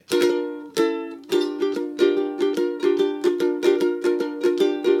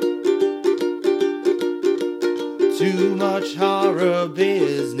watch horror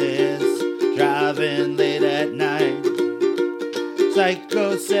business, driving late at night.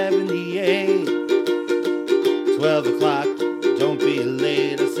 Psycho 78, 12 o'clock, don't be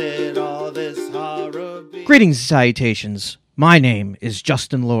late. I said all this horror business. Greetings and salutations. My name is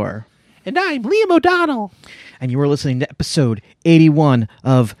Justin Lohr. And I'm Liam O'Donnell. And you are listening to episode 81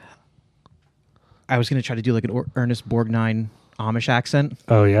 of... I was going to try to do like an Ernest Borgnine Amish accent.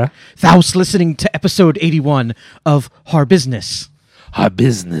 Oh, yeah? Thou's listening to episode 81 of Our Business. Our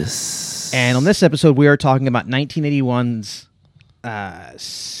Business. And on this episode, we are talking about 1981's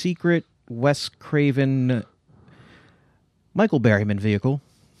secret Wes Craven Michael Berryman vehicle,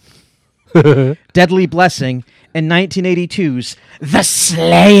 Deadly Blessing, and 1982's The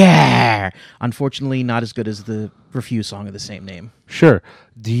Slayer. Unfortunately, not as good as the Refuse song of the same name. Sure.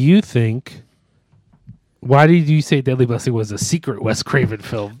 Do you think... Why did you say Deadly Blessing was a secret Wes Craven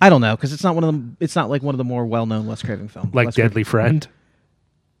film? I don't know, because it's not one of them. It's not like one of the more well-known Wes Craven films. Like Wes Deadly Friend?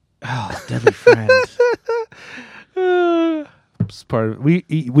 Oh, Deadly Friend. It's part of,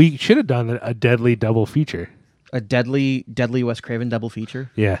 we should have done a Deadly double feature. A deadly Wes Craven double feature.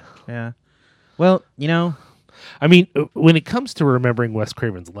 Yeah. Yeah. Well, you know, I mean, when it comes to remembering Wes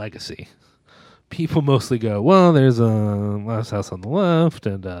Craven's legacy, people mostly go, well, there's Last House on the Left,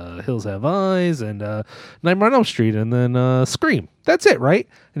 and Hills Have Eyes, and Nightmare on Elm Street, and then Scream. That's it, right?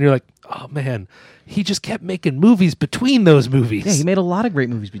 And you're like, oh, man, he just kept making movies between those movies. yeah, he made a lot of great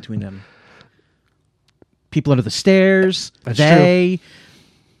movies between them. People Under the Stairs, That's They,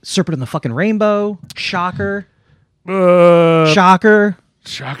 Serpent in the Fucking Rainbow, Shocker, true. Shocker.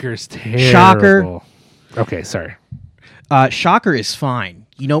 Shocker's terrible. Shocker. Okay, sorry. Shocker is fine.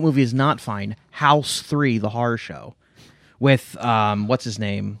 You know what movie is not fine? House 3, the horror show, with what's his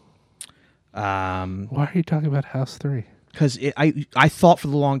name? Why are you talking about House 3? Because I thought for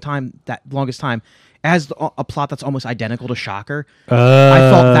the longest time, it has a plot that's almost identical to Shocker. I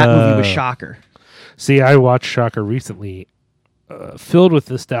thought that movie was Shocker. See, I watched Shocker recently, filled with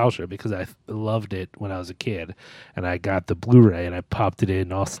nostalgia because I loved it when I was a kid, and I got the Blu-ray and I popped it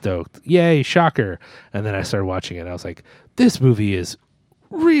in all stoked. Yay, Shocker! And then I started watching it and I was like, this movie is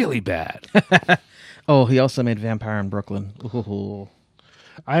really bad. Oh, he also made Vampire in Brooklyn. Ooh.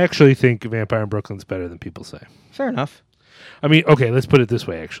 I actually think Vampire in Brooklyn's better than people say. Fair enough. I mean, okay, let's put it this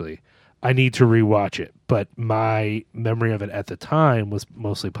way, actually. I need to rewatch it, but my memory of it at the time was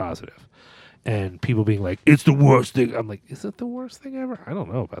mostly positive. And people being like, it's the worst thing. I'm like, is it the worst thing ever? I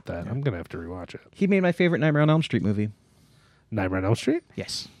don't know about that. I'm going to have to rewatch it. He made my favorite Nightmare on Elm Street movie. Nightmare on Elm Street?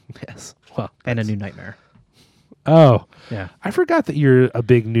 Yes. Yes. Well, And A New Nightmare. Oh. Yeah. I forgot that you're a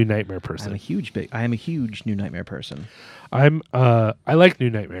big New Nightmare I person. am a huge New Nightmare person. I like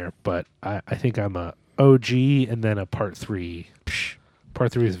New Nightmare, but I think I'm a OG and then a part 3.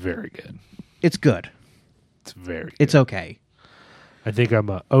 Part 3 is very good. It's good. It's very good. It's okay. I think I'm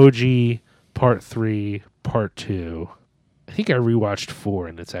a OG, part 3, part 2. I think I rewatched 4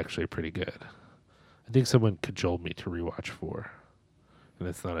 and it's actually pretty good. I think someone cajoled me to rewatch 4. And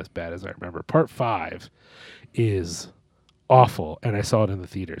it's not as bad as I remember. Part 5 is awful, and I saw it in the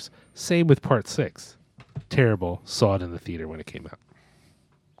theaters. Same with part 6. Terrible. Saw it in the theater when it came out.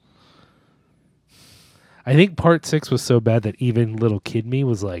 I think part 6 was so bad that even little kid me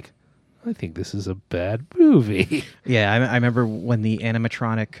was like, I think this is a bad movie. Yeah, I remember when the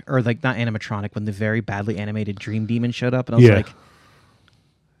animatronic, or like not animatronic, when the very badly animated Dream Demon showed up, and I was like,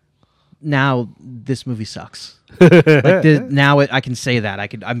 now this movie sucks. Now I can say that.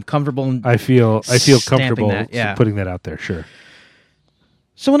 I'm comfortable. I feel comfortable that, putting that out there. Sure.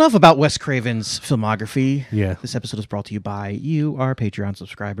 So enough about Wes Craven's filmography. Yeah. This episode is brought to you by you, our Patreon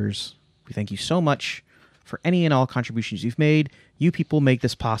subscribers. We thank you so much for any and all contributions you've made. You people make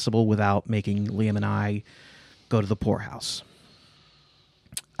this possible without making Liam and I go to the poorhouse.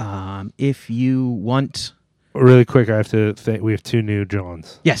 If you want... Really quick, I have to think. We have 2 new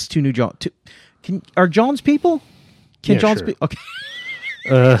Johns. Yes, 2 new Johns. Are Johns people? Can Yeah, Johns sure. be...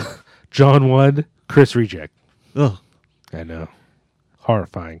 Okay. John 1, Chris Reject. Ugh. I know.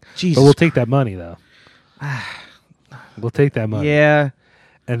 Horrifying. Jesus But we'll take that money, though. We'll take that money. Yeah.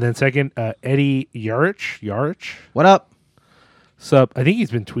 And then second, Eddie Yarich. What up? Sup. I think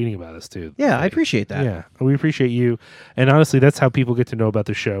he's been tweeting about us, too. Yeah, I appreciate that. Yeah, we appreciate you. And honestly, that's how people get to know about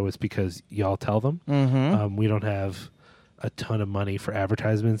the show is because y'all tell them. Mm-hmm. We don't have a ton of money for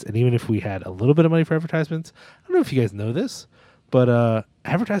advertisements. And even if we had a little bit of money for advertisements, I don't know if you guys know this, but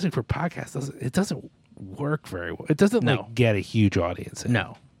advertising for podcasts, doesn't work very well. It doesn't get a huge audience.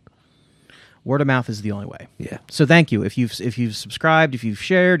 No. Word of mouth is the only way. Yeah. So thank you. If you've subscribed, if you've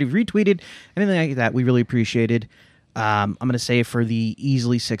shared, if you've retweeted, anything like that, we really appreciate it. I'm going to say for the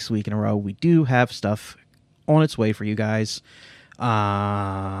easily 6th week in a row, we do have stuff on its way for you guys.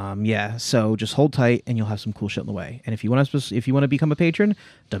 Yeah, so just hold tight and you'll have some cool shit in the way. And if you want to become a patron,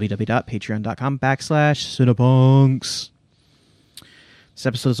 www.patreon.com/Cinepunks. This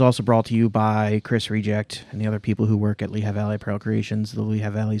episode is also brought to you by Chris Reject and the other people who work at Lehigh Valley Apparel Creations, the Lehigh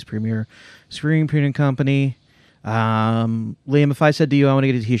Valley's premier screen printing company. Liam, if I said to you I want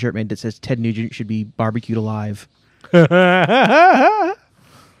to get a t-shirt made that says Ted Nugent should be barbecued alive, I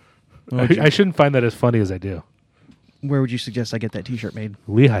shouldn't find that as funny as I do. where would you suggest I get that t-shirt made?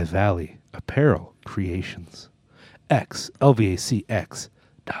 Lehigh Valley Apparel Creations. LVACX.com.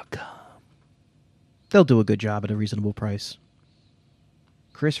 They'll do a good job at a reasonable price.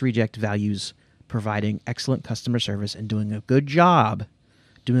 Chris Reject values providing excellent customer service and doing a great job,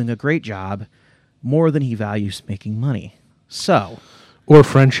 more than he values making money. So, Or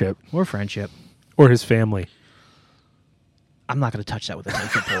friendship. or friendship. Or his family. I'm not going to touch that with a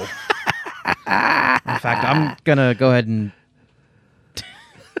 10-foot pole. In fact, I'm going to go ahead and...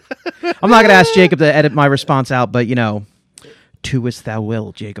 I'm not going to ask Jacob to edit my response out, but, to as thou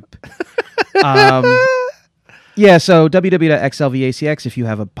will, Jacob. Yeah, so www.xlvacx if you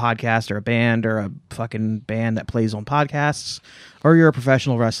have a podcast or a band or a fucking band that plays on podcasts, or you're a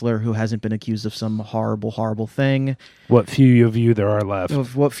professional wrestler who hasn't been accused of some horrible, horrible thing. What few of you there are left.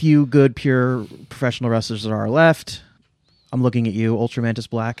 Of what few good, pure professional wrestlers there are left. I'm looking at you, Ultra Mantis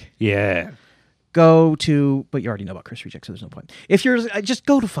Black. Yeah. Go to, but you already know about Chris Reject, so there's no point. If you're, just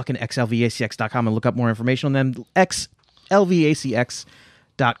go to fucking xlvacx.com and look up more information on them.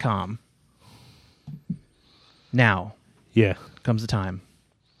 xlvacx.com. Now, Yeah. comes the time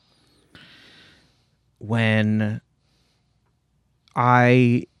when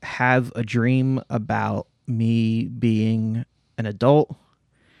I have a dream about me being an adult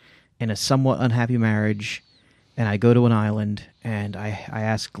in a somewhat unhappy marriage, and I go to an island, and I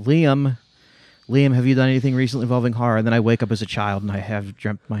ask Liam, have you done anything recently involving horror? And then I wake up as a child, and I have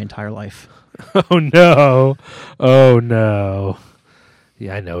dreamt my entire life. Oh, no. Oh, no.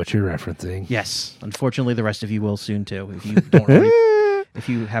 Yeah, I know what you're referencing. Yes. Unfortunately, the rest of you will soon, too, if you if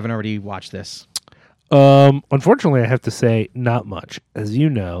you haven't already watched this. Unfortunately, I have to say not much. As you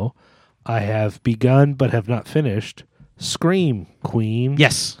know, I have begun but have not finished Scream Queen.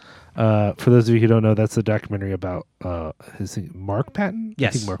 Yes. For those of you who don't know, that's the documentary about Mark Patton?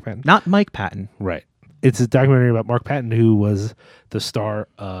 Yes. I think Mark Patton. Not Mike Patton. Right. It's a documentary about Mark Patton, who was the star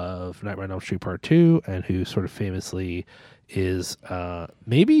of Nightmare on Elm Street Part 2 and who sort of famously is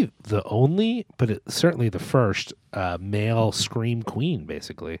maybe the only, but certainly the first male Scream Queen,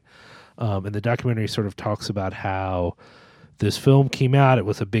 basically. And the documentary sort of talks about how this film came out. It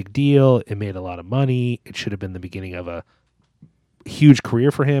was a big deal. It made a lot of money. It should have been the beginning of a huge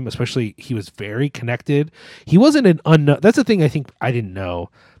career for him, especially he was very connected. He wasn't an unknown. That's the thing I think I didn't know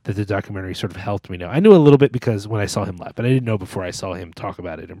that the documentary sort of helped me know. I knew a little bit because when I saw him live, but I didn't know before I saw him talk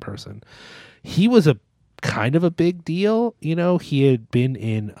about it in person. He was a kind of a big deal. He had been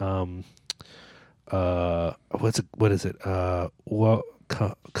in what is it?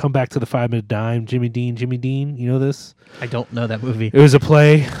 Come Back to the 5-Minute Dime, Jimmy Dean. You know this? I don't know that movie. It was a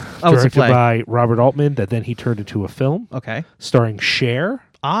play Oh, it's a directed play. by Robert Altman that then he turned into a film Okay. starring Cher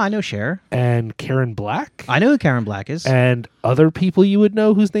I know Cher. and Karen Black I know who Karen Black is. and other people you would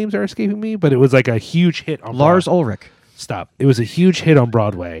know whose names are escaping me, but it was like a huge hit on Lars Broadway. Ulrich. Stop. It was a huge hit on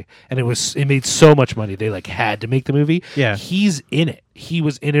Broadway, and it made so much money they had to make the movie. Yeah. He's in it. He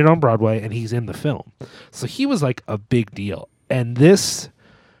was in it on Broadway, and he's in the film. So he was like a big deal. And this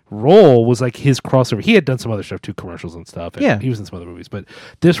role was like his crossover. He had done some other stuff too, commercials and stuff. And Yeah. he was in some other movies, but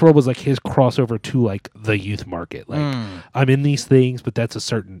this role was like his crossover to like the youth market. Like I'm in these things, but that's a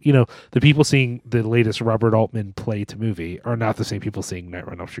certain, the people seeing the latest Robert Altman play to movie are not the same people seeing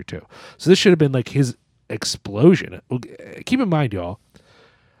Nightmare on Elm Street 2. So this should have been like his explosion. Keep in mind, y'all,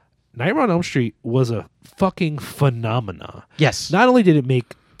 Nightmare on Elm Street was a fucking phenomena. Yes. Not only did it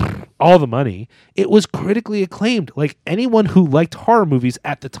make all the money, it was critically acclaimed. Like anyone who liked horror movies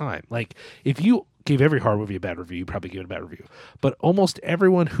at the time, like if you gave every horror movie a bad review, you probably give it a bad review. But almost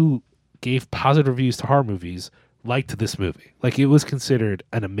everyone who gave positive reviews to horror movies liked this movie. Like it was considered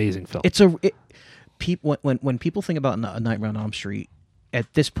an amazing film. When people think about A Nightmare on Elm Street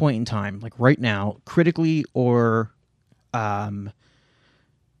at this point in time, like right now, critically or from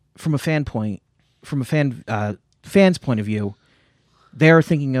a fan's point of view, they're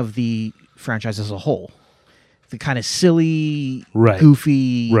thinking of the franchise as a whole, the kind of silly, Right.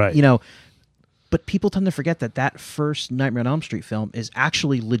 goofy, Right. But people tend to forget that first Nightmare on Elm Street film is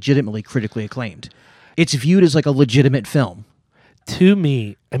actually legitimately critically acclaimed. It's viewed as like a legitimate film. To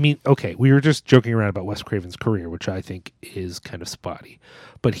me, I mean, okay, we were just joking around about Wes Craven's career, which I think is kind of spotty.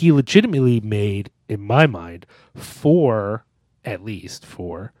 But he legitimately made, in my mind, at least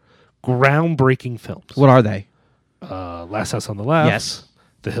four groundbreaking films. What are they? Last House on the Left. Yes.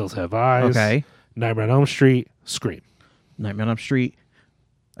 The Hills Have Eyes. Okay. Nightmare on Elm Street. Scream. Nightmare on Elm Street.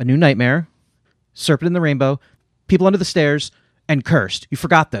 A New Nightmare. Serpent in the Rainbow. People Under the Stairs. And Cursed. You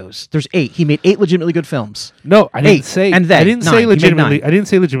forgot those. There's 8. He made 8 legitimately good films. No, I didn't 8. say. And then I didn't 9. say He made legitimately. 9. I didn't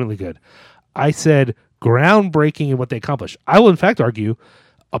say legitimately good. I said groundbreaking in what they accomplished. I will, in fact, argue,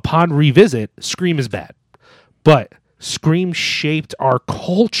 upon revisit, Scream is bad, but Scream shaped our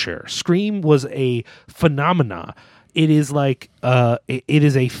culture. Scream was a phenomena. It is like it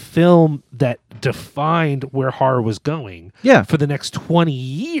is a film that defined where horror was going. Yeah. For the next 20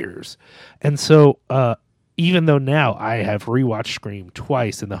 years, and so. Even though now I have rewatched Scream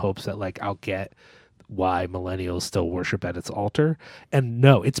twice in the hopes that like I'll get why millennials still worship at its altar, and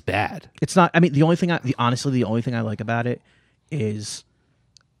no, it's bad. It's not. I mean, the only thing the only thing I like about it is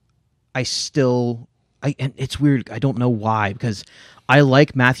and it's weird. I don't know why, because I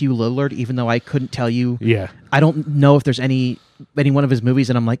like Matthew Lillard, even though I couldn't tell you. Yeah. I don't know if there's any one of his movies,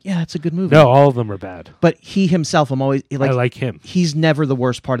 and I'm like, yeah, it's a good movie. No, all of them are bad. But he himself, I'm always like, I like him. He's never the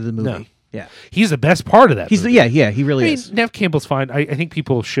worst part of the movie. No. Yeah. He's the best part of that. He's movie. he really is. Neve Campbell's fine. I think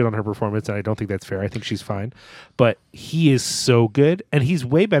people shit on her performance, and I don't think that's fair. I think she's fine, but he is so good, and he's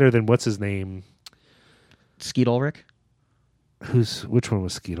way better than what's his name. Skeet Ulrich, Which one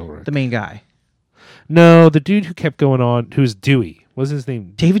was Skeet Ulrich? the main guy. No, the dude who kept going on, who's Dewey. What's his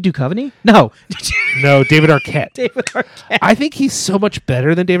name? David Duchovny? No. No, David Arquette. David Arquette. I think he's so much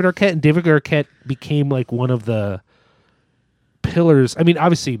better than David Arquette, and David Arquette became like one of the pillars. I mean,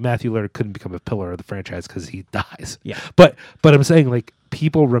 obviously Matthew Lillard couldn't become a pillar of the franchise because he dies. Yeah. But I'm saying like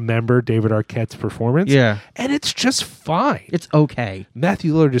people remember David Arquette's performance. Yeah. And it's just fine. It's okay.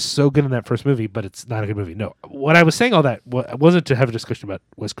 Matthew Lillard is so good in that first movie, but it's not a good movie. No. What I was saying all that wasn't to have a discussion about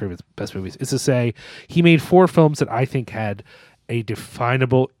Wes Craven's best movies. It's to say he made 4 films that I think had a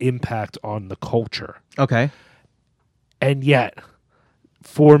definable impact on the culture. Okay. And yet,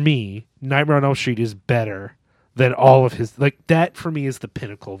 for me, Nightmare on Elm Street is better than all of his. Like, that for me is the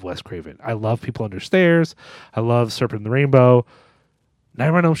pinnacle of Wes Craven. I love People Under Stairs. I love Serpent in the Rainbow.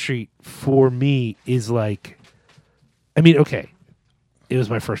 Nightmare on Elm Street, for me, is like, I mean, okay, it was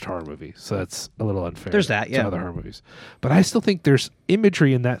my first horror movie, so that's a little unfair. There's that, yeah. To other horror movies. But I still think there's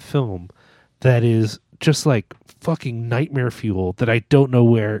imagery in that film that is just like fucking nightmare fuel that I don't know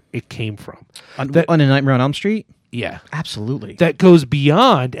where it came from. On A Nightmare on Elm Street? Yeah. Absolutely. That goes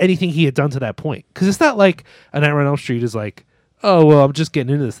beyond anything he had done to that point. Because it's not like A Nightmare on Elm Street is like, oh, well, I'm just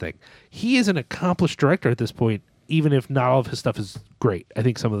getting into this thing. He is an accomplished director at this point, even if not all of his stuff is great. I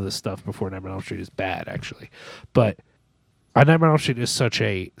think some of the stuff before Nightmare on Elm Street is bad, actually. But A Nightmare on Elm Street is such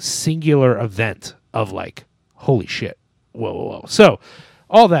a singular event of like, holy shit. Whoa, whoa, whoa. So,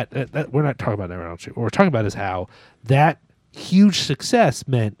 all that we're not talking about Nightmare on Elm Street. What we're talking about is how that huge success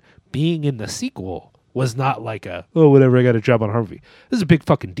meant being in the sequel was not like whatever, I got a job on a horror movie. This is a big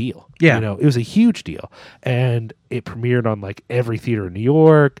fucking deal. Yeah. You know, it was a huge deal. And it premiered on like every theater in New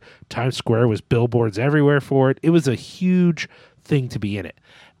York. Times Square was billboards everywhere for it. It was a huge thing to be in it.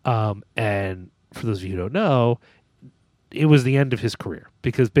 And for those of you who don't know, it was the end of his career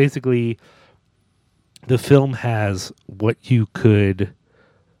because basically the film has what you could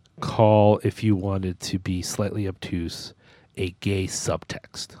call, if you wanted to be slightly obtuse, a gay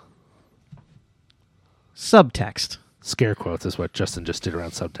subtext. Subtext. Scare quotes is what Justin just did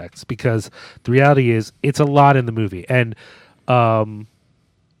around subtext, because the reality is it's a lot in the movie. And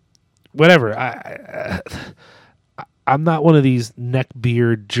whatever, I'm not one of these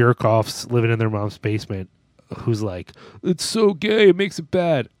neckbeard jerk-offs living in their mom's basement who's like, it's so gay, it makes it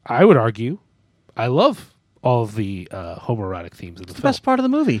bad. I would argue I love all of the homoerotic themes of the film. Best part of the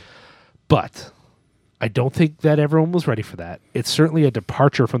movie. But I don't think that everyone was ready for that. It's certainly a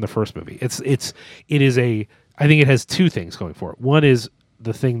departure from the first movie. I think it has 2 things going for it. One is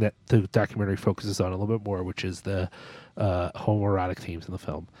the thing that the documentary focuses on a little bit more, which is the homoerotic themes in the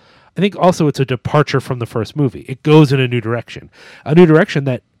film. I think also it's a departure from the first movie. It goes in a new direction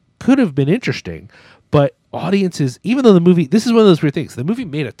that could have been interesting, but audiences, even though this is one of those weird things, the movie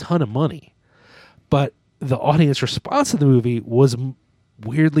made a ton of money, but the audience response to the movie was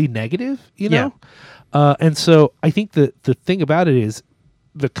weirdly negative, you know? Yeah. And so I think the thing about it is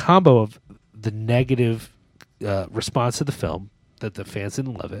the combo of the negative response to the film, that the fans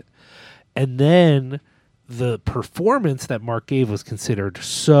didn't love it, and then the performance that Mark gave was considered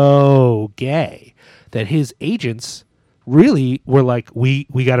so gay that his agents really were like, we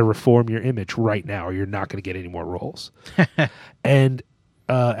got to reform your image right now, or you're not going to get any more roles. And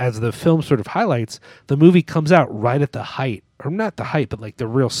as the film sort of highlights, the movie comes out right at the height, or not the height, but like the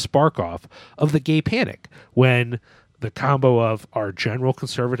real spark off of the gay panic, when the combo of our general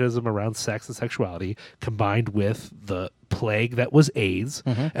conservatism around sex and sexuality combined with the plague that was AIDS,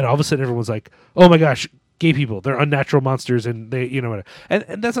 and all of a sudden everyone's like, oh my gosh, gay people, they're unnatural monsters, and they,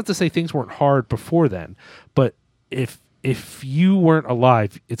 and that's not to say things weren't hard before then, but if you weren't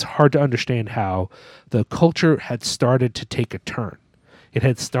alive, it's hard to understand how the culture had started to take a turn. It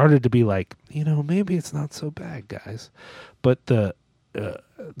had started to be like, maybe it's not so bad, guys. But the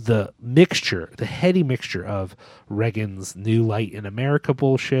mixture, the heady mixture of Reagan's New Light in America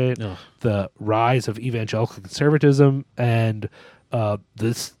bullshit, the rise of evangelical conservatism, and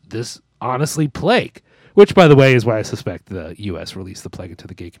this honestly plague, which, by the way, is why I suspect the U.S. released the plague into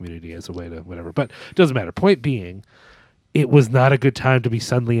the gay community as a way to whatever. But it doesn't matter. Point being, it was not a good time to be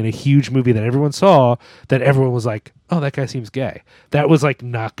suddenly in a huge movie that everyone saw, that everyone was like, oh, that guy seems gay. That was like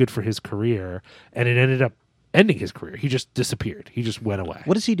not good for his career, and it ended up ending his career. He just disappeared. He just went away.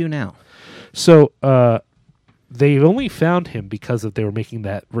 What does he do now? So they only found him because they were making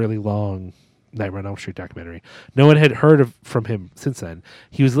that really long Nightmare on Elm Street documentary. No one had heard from him since then.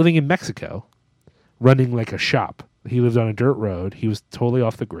 He was living in Mexico, running like a shop. He lived on a dirt road. He was totally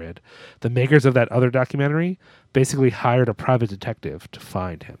off the grid. The makers of that other documentary basically hired a private detective to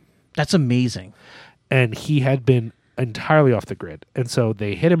find him. That's amazing. And he had been entirely off the grid. And so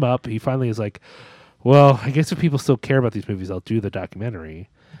they hit him up. He finally is like, well, I guess if people still care about these movies, I'll do the documentary.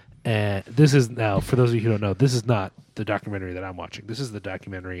 And this is now, for those of you who don't know, this is not the documentary that I'm watching. This is the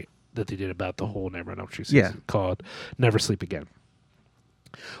documentary that they did about the whole Nightmare on Elm Street season called Never Sleep Again.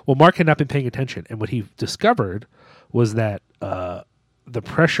 Well, Mark had not been paying attention, and what he discovered was that the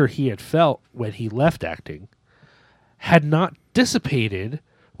pressure he had felt when he left acting had not dissipated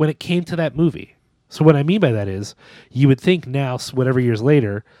when it came to that movie. So what I mean by that is, you would think now, whatever years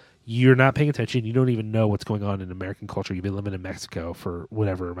later, you're not paying attention, you don't even know what's going on in American culture, you've been living in Mexico for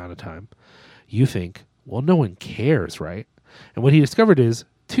whatever amount of time. You think, well, no one cares, right? And what he discovered is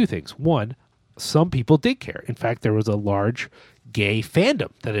two things. One, some people did care. In fact, there was a large gay fandom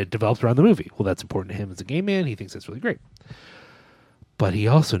that had developed around the movie. Well, that's important to him as a gay man. He thinks that's really great. But he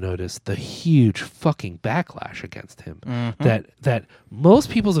also noticed the huge fucking backlash against him. That most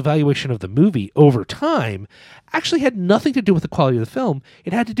people's evaluation of the movie over time actually had nothing to do with the quality of the film.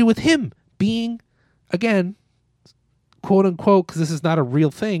 It had to do with him being, again, quote unquote, because this is not a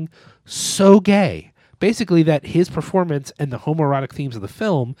real thing, so gay. Basically, that his performance and the homoerotic themes of the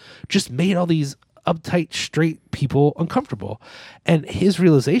film just made all these uptight, straight people uncomfortable. And his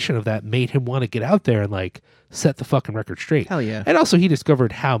realization of that made him want to get out there and like set the fucking record straight. Hell yeah. And also he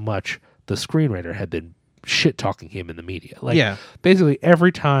discovered how much the screenwriter had been shit talking him in the media. Like basically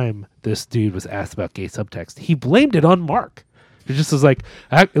every time this dude was asked about gay subtext, he blamed it on Mark. It just was like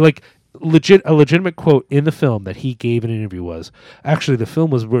a legitimate quote in the film that he gave in an interview was, actually the film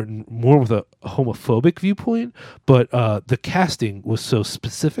was written more with a homophobic viewpoint, but the casting was so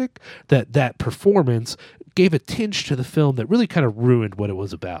specific that performance gave a tinge to the film that really kind of ruined what it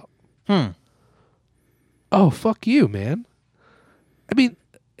was about. Oh, fuck you, man. I mean,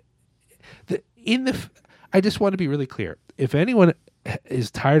 I just want to be really clear. If anyone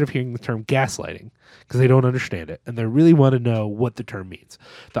is tired of hearing the term gaslighting because they don't understand it and they really want to know what the term means,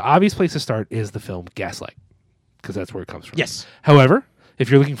 the obvious place to start is the film Gaslight, because that's where it comes from. Yes. However, if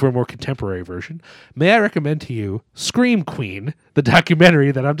you're looking for a more contemporary version, may I recommend to you Scream Queen, the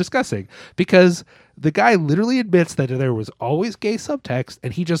documentary that I'm discussing, because the guy literally admits that there was always gay subtext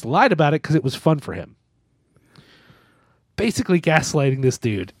and he just lied about it because it was fun for him. Basically gaslighting this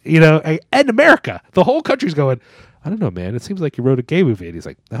dude, and America. The whole country's going, I don't know, man. It seems like you wrote a gay movie. And he's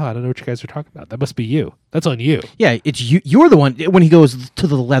like, no, I don't know what you guys are talking about. That must be you. That's on you. Yeah, it's you. You're the one when he goes to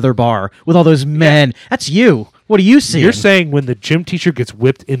the leather bar with all those men. Yeah. That's you. What do you see? You're saying when the gym teacher gets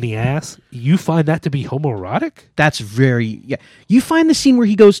whipped in the ass, you find that to be homoerotic? That's very... Yeah. You find the scene where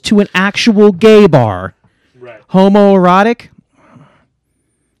he goes to an actual gay bar. Right. Homoerotic?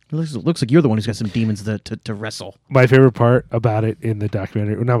 It looks like you're the one who's got some demons to wrestle. My favorite part about it in the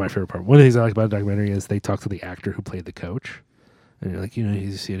documentary, well, not my favorite part, one of the things I like about the documentary is they talk to the actor who played the coach. And you're like,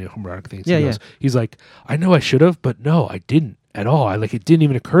 you see any homoerotic things. Yeah, He's like, I know I should have, but no, I didn't at all. It didn't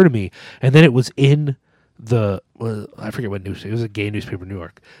even occur to me. And then it was in I forget what newspaper, it was a gay newspaper in New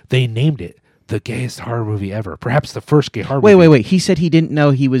York. They named it the gayest horror movie ever. Perhaps the first gay horror movie. Wait. He said he didn't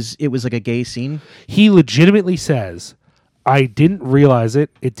know it was like a gay scene? He legitimately says, I didn't realize it.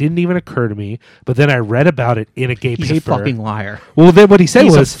 It didn't even occur to me. But then I read about it in a gay paper. He's a fucking liar. Well, then what he said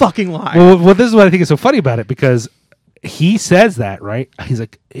He's was... a fucking liar. Well, this is what I think is so funny about it, because he says that, right? He's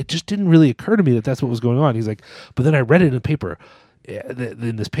like, it just didn't really occur to me that that's what was going on. He's like, but then I read it in the paper.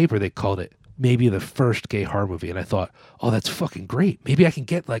 In this paper, they called it maybe the first gay horror movie. And I thought, oh, that's fucking great. Maybe I can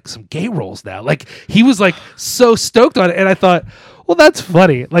get like some gay roles now. Like he was like so stoked on it. And I thought, well, that's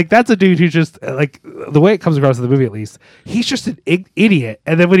funny. Like that's a dude who just like the way it comes across in the movie, at least, he's just an idiot.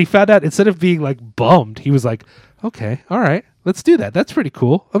 And then when he found out, instead of being like bummed, he was like, okay, all right, let's do that. That's pretty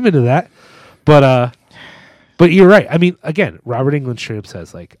cool. I'm into that. But you're right. I mean, again, Robert Englund straight up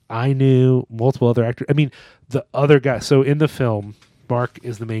says, like, I knew multiple other actors. I mean, the other guy. So in the film, Mark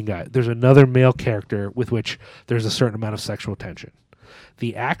is the main guy. There's another male character with which there's a certain amount of sexual tension.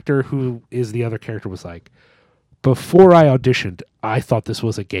 The actor who is the other character was like, before I auditioned, I thought this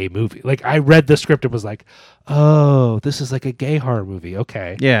was a gay movie. Like, I read the script and was like, oh, this is like a gay horror movie.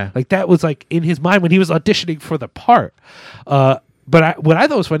 Okay. Yeah. Like, that was like in his mind when he was auditioning for the part. But what I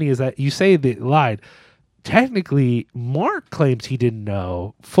thought was funny is that you say the line, technically, Mark claims he didn't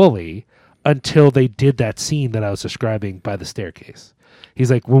know fully until they did that scene that I was describing by the staircase. He's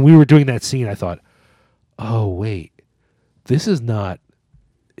like, when we were doing that scene, I thought, oh, wait, this is not,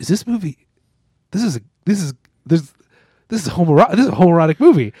 is this movie, this is a homoerotic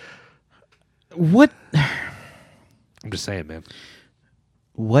movie. What? I'm just saying, man.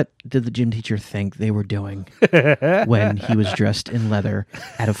 What did the gym teacher think they were doing when he was dressed in leather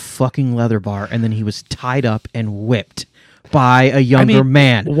at a fucking leather bar and then he was tied up and whipped by a younger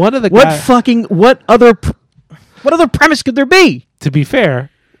man? One of the what other premise could there be? To be fair,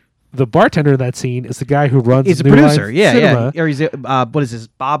 the bartender in that scene is the guy who runs. He's a New producer, Line yeah. Cinema. Or he's what is this?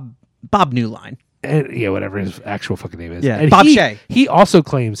 Bob Newline. And, yeah, whatever his actual fucking name is. Yeah, and Bob Shea. He also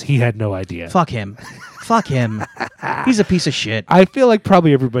claims he had no idea. Fuck him. Fuck him. He's a piece of shit. I feel like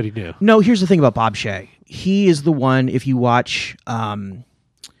probably everybody knew. No, here's the thing about Bob Shea. He is the one, if you watch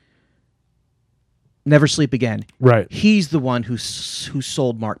Never Sleep Again, right? He's the one who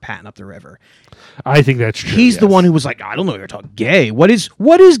sold Mark Patton up the river. I think that's true. He's the one who was like, I don't know what you're talking gay. What is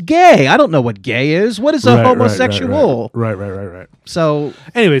gay? I don't know what gay is. What is a homosexual? Right. So,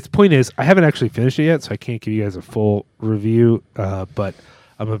 anyways, the point is, I haven't actually finished it yet, so I can't give you guys a full review. But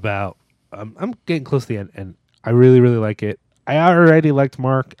I'm getting close to the end, and I really, really like it. I already liked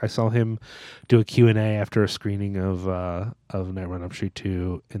Mark. I saw him do a Q&A after a screening of Nightmare on Elm Street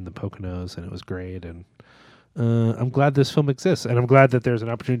 2 in the Poconos, and it was great. And I'm glad this film exists, and I'm glad that there's an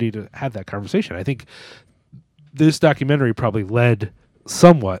opportunity to have that conversation. I think this documentary probably led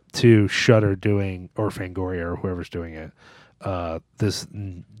somewhat to Shudder doing, or Fangoria, or whoever's doing it, this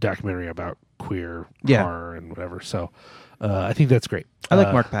documentary about queer horror and whatever. So I think that's great. I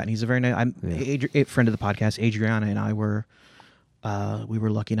like Mark Patton. He's a very nice a friend of the podcast. Adriana and I were we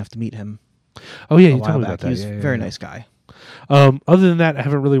were lucky enough to meet him. Oh yeah, you told me about that. He's a very nice guy. Other than that, I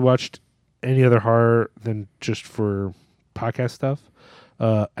haven't really watched any other horror than just for podcast stuff.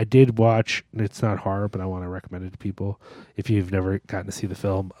 I did watch, and it's not horror, but I want to recommend it to people. If you've never gotten to see the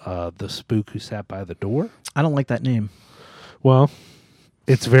film, The Spook Who Sat by the Door. I don't like that name. Well,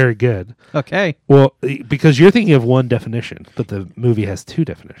 it's very good. Okay. Well, because you're thinking of one definition, but the movie has two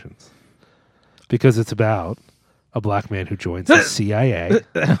definitions. Because it's about a black man who joins the CIA,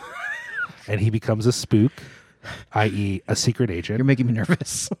 and he becomes a spook, i.e. a secret agent. You're making me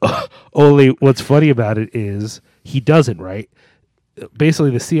nervous. Only what's funny about it is he doesn't, right?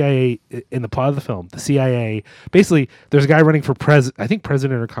 Basically, the CIA, in the plot of the film, the CIA, basically, there's a guy running for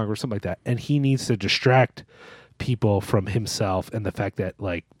president or Congress, something like that, and he needs to distract people from himself and the fact that,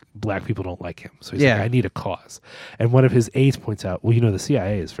 like, black people don't like him. So he's like, I need a cause. And one of his aides points out, well, the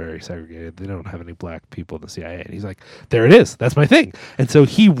CIA is very segregated. They don't have any black people in the CIA. And he's like, there it is. That's my thing. And so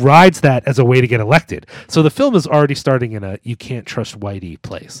he rides that as a way to get elected. So the film is already starting in a you can't trust whitey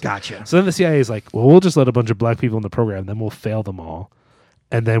place. Gotcha. So then the CIA is like, well, we'll just let a bunch of black people in the program, then we'll fail them all.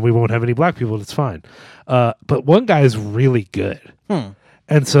 And then we won't have any black people. It's fine. But one guy is really good.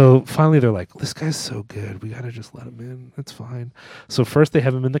 And so finally they're like, this guy's so good. We got to just let him in. That's fine. So first they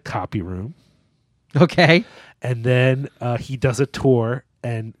have him in the copy room. Okay. And then he does a tour,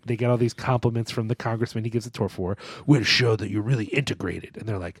 and they get all these compliments from the congressman he gives a tour for. Way to show that you're really integrated. And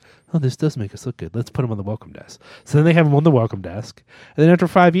they're like, oh, this does make us look good. Let's put him on the welcome desk. So then they have him on the welcome desk. And then after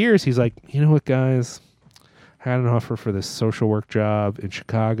 5 years, he's like, you know what, guys? I got an offer for this social work job in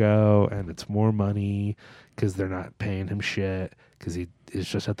Chicago, and it's more money because they're not paying him shit because he is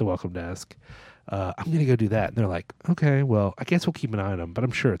just at the welcome desk. I'm going to go do that. And they're like, okay, well, I guess we'll keep an eye on him, but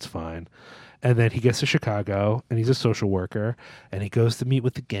I'm sure it's fine. And then he gets to Chicago, and he's a social worker, and he goes to meet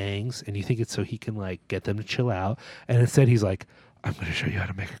with the gangs, and you think it's so he can, like, get them to chill out. And instead he's like, I'm going to show you how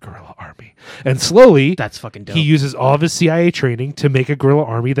to make a guerrilla army. And slowly, that's fucking dope. He uses all of his CIA training to make a guerrilla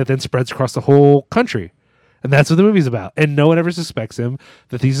army that then spreads across the whole country. And that's what the movie's about. And no one ever suspects him.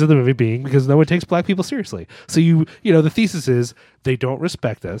 The thesis of the movie being because no one takes black people seriously. So the thesis is they don't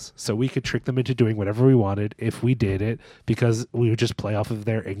respect us, so we could trick them into doing whatever we wanted if we did it, because we would just play off of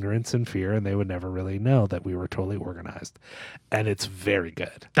their ignorance and fear, and they would never really know that we were totally organized. And it's very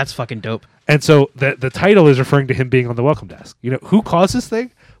good. That's fucking dope. And so the title is referring to him being on the welcome desk. You know, who caused this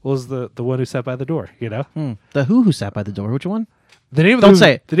thing? Was the one who sat by the door, you know? The who sat by the door. Which one? The name of Don't the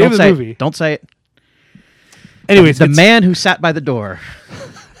say it. The name Don't of the say movie. it. Don't say it. Anyways, the man who sat by the door.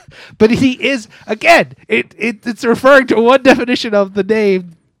 But he is, again, it's referring to one definition of the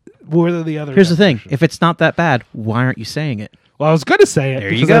name more than the other. Here's the thing. If it's not that bad, why aren't you saying it? Well, I was going to say it There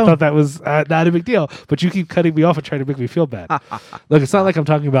you because I go. thought that was not a big deal, but you keep cutting me off and trying to make me feel bad. Look, it's not like I'm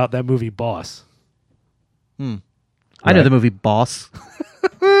talking about that movie Boss. I know Right. the movie Boss.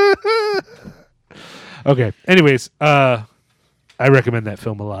 Okay. Anyways, I recommend that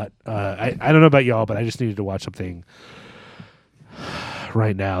film a lot. I don't know about y'all, but I just needed to watch something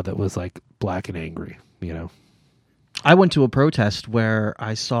right now that was like black and angry, you know? I went to a protest where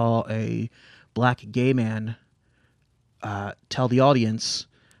I saw a black gay man tell the audience,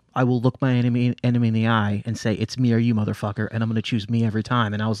 I will look my enemy in the eye and say, it's me or you, motherfucker, and I'm going to choose me every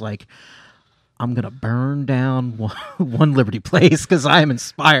time. And I was like, I'm going to burn down one Liberty Place because I am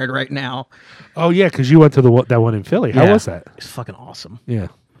inspired right now. Oh, yeah, because you went to that one in Philly. How was that? It's fucking awesome. Yeah.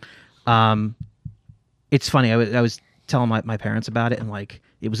 It's funny. I was telling my parents about it, and like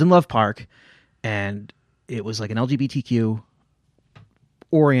it was in Love Park, and it was like an LGBTQ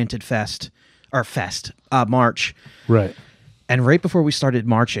oriented march. Right. And right before we started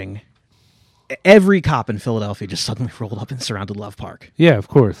marching, every cop in Philadelphia just suddenly rolled up and surrounded Love Park. Yeah, of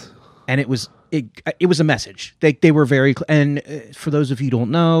course. And it was a message. They were very and for those of you who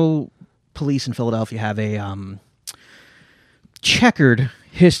don't know, police in Philadelphia have a checkered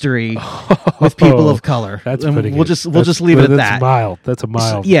history with people of color. That's and pretty we'll good. just leave it at that. That's mild. That's a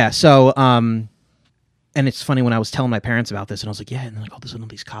mild. Yeah. So and it's funny when I was telling my parents about this, and I was like, yeah, and then like all of a sudden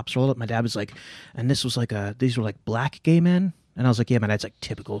these cops rolled up. My dad was like, and this was like these were like black gay men. And I was like, yeah, my dad's like,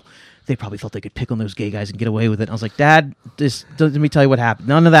 typical. They probably thought they could pick on those gay guys and get away with it. And I was like, Dad, let me tell you what happened.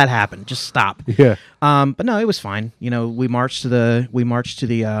 None of that happened. Just stop. Yeah. But no, it was fine. You know, we marched to the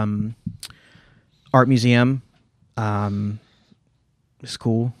art museum. It's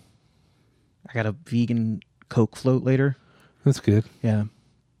cool. I got a vegan Coke float later. That's good. Yeah.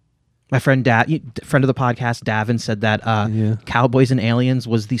 My friend friend of the podcast, Davin, said that Cowboys and Aliens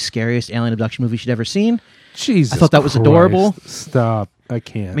was the scariest alien abduction movie she'd ever seen. Jesus, I thought that was Christ. adorable. Stop. I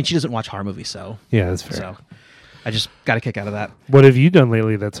can't. I mean, she doesn't watch horror movies, so yeah, that's fair. so I just got a kick out of that. What have you done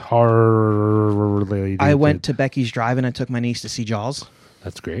lately that's horror related? I went to Becky's Drive-In. I took my niece to see Jaws.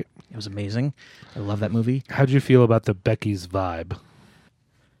 That's great. It was amazing. I love that movie. How'd you feel about the Becky's vibe?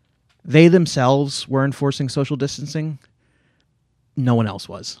 They themselves were enforcing social distancing. No one else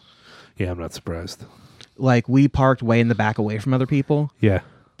was. Yeah, I'm not surprised. Like, we parked way in the back away from other people, Yeah.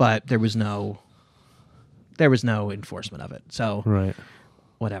 but there was no enforcement of it. So Right.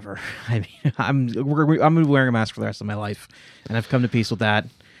 whatever. I mean, I'm wearing a mask for the rest of my life, and I've come to peace with that.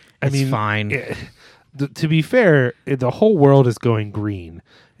 It's fine. To be fair, the whole world is going green,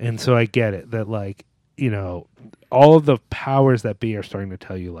 and so I get it that, like, you know, all of the powers that be are starting to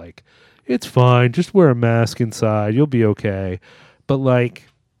tell you, like, it's fine, just wear a mask inside, you'll be okay. But like,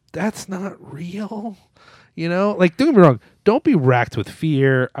 that's not real. You know, like, don't get me wrong, don't be racked with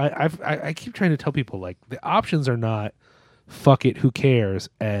fear. I keep trying to tell people, like, the options are not fuck it, who cares,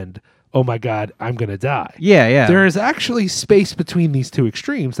 and oh my God, I'm going to die. Yeah. There is actually space between these two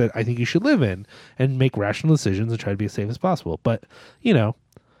extremes that I think you should live in and make rational decisions and try to be as safe as possible. But, you know,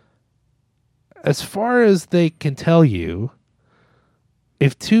 as far as they can tell you,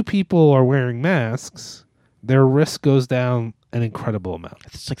 if two people are wearing masks, their risk goes down an incredible amount.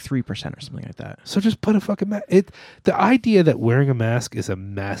 It's like 3% or something like that. So just put a fucking mask. The idea that wearing a mask is a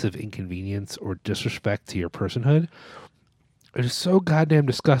massive inconvenience or disrespect to your personhood, it is so goddamn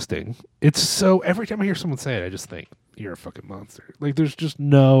disgusting. It's so, every time I hear someone say it, I just think, you're a fucking monster. Like, there's just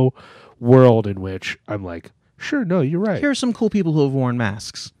no world in which I'm like, sure, no, you're right. Here are some cool people who have worn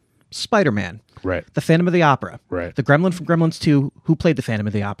masks. Spider-Man. Right. The Phantom of the Opera. Right. The Gremlin from Gremlins 2, who played the Phantom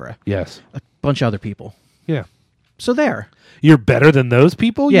of the Opera. Yes. A bunch of other people. Yeah. So there. You're better than those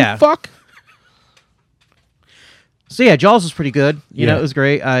people? Yeah. You fuck? So yeah, Jaws was pretty good. You know, Yeah. it was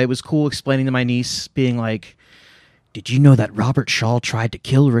great. It was cool explaining to my niece, being like, did you know that Robert Shaw tried to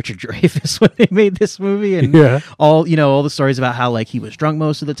kill Richard Dreyfuss when they made this movie? And Yeah. all the stories about how, like, he was drunk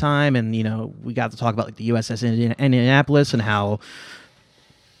most of the time. And, you know, we got to talk about, like, the USS Indianapolis and how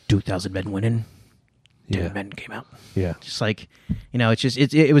 2,000 men winning, Yeah. Dead Men came out. Yeah. Just like,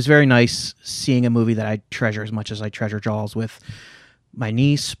 it was very nice seeing a movie that I treasure as much as I treasure Jaws with my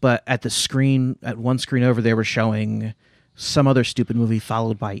niece. But at one screen over, they were showing some other stupid movie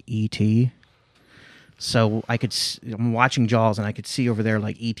followed by E.T. So I'm watching Jaws and I could see over there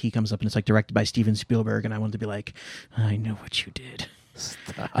like E.T. comes up and it's like directed by Steven Spielberg, and I wanted to be like, I know what you did.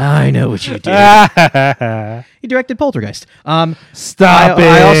 Stop. I know what you did. He directed Poltergeist. Stop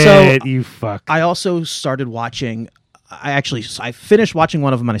it, you fuck. I also started watching. I finished watching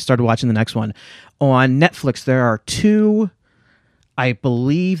one of them and I started watching the next one on Netflix. There are two. I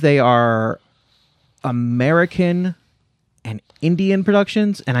believe they are American and Indian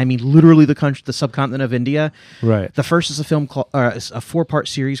productions, and I mean literally the subcontinent of India. Right. The first is a film called a 4-part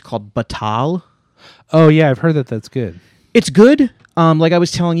series called Batal. Oh yeah, I've heard that's good. It's good. Like I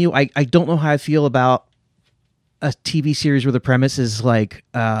was telling you, I don't know how I feel about a TV series where the premise is like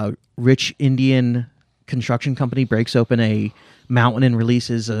a rich Indian construction company breaks open a mountain and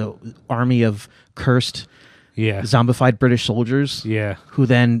releases an army of cursed, zombified British soldiers. Yeah, who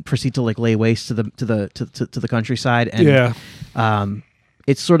then proceed to like lay waste to the countryside. And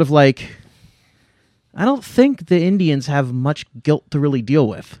it's sort of like, I don't think the Indians have much guilt to really deal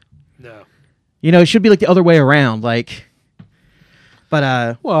with. No, it should be like the other way around. Like.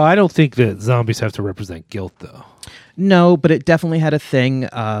 But well, I don't think that zombies have to represent guilt, though. No, but it definitely had a thing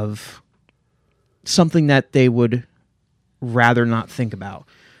of something that they would rather not think about,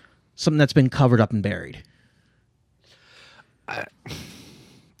 something that's been covered up and buried.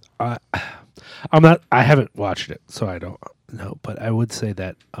 I haven't watched it, so I don't know. But I would say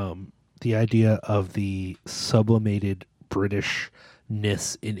that the idea of the sublimated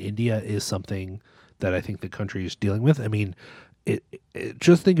Britishness in India is something that I think the country is dealing with. I mean.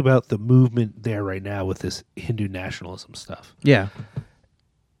 Just think about the movement there right now with this Hindu nationalism stuff. Yeah.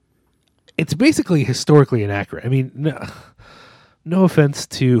 It's basically historically inaccurate. I mean, no offense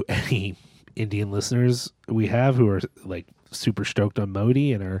to any Indian listeners we have who are like super stoked on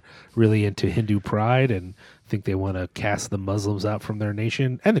Modi and are really into Hindu pride and think they want to cast the Muslims out from their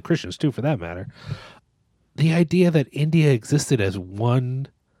nation, and the Christians too, for that matter. The idea that India existed as one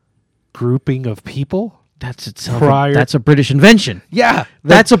grouping of people... That's a British invention. Yeah.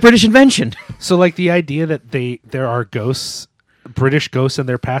 That's a British invention. So like the idea that there are ghosts, British ghosts in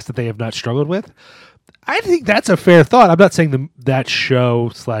their past that they have not struggled with, I think that's a fair thought. I'm not saying that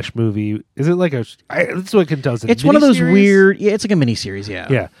show / movie, is it like this is what it can tell us. It's one of those weird, it's like a miniseries, yeah.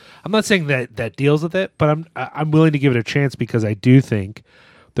 Yeah. I'm not saying that deals with it, but I'm willing to give it a chance because I do think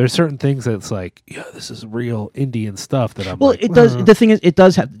there's certain things that's like, yeah, this is real Indian stuff that I'm it does. The thing is, it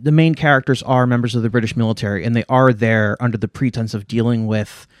does have, the main characters are members of the British military, and they are there under the pretense of dealing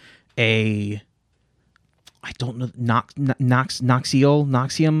with I don't know,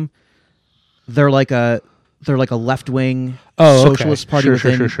 Noxium. They're like a left-wing socialist party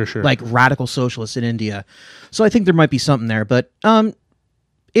sure. like radical socialists in India. So I think there might be something there, but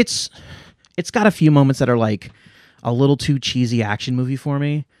it's got a few moments that are like a little too cheesy action movie for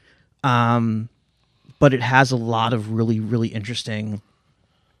me. But it has a lot of really, really interesting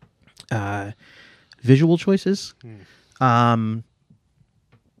visual choices.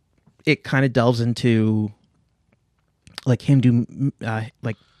 It kind of delves into like Hindu,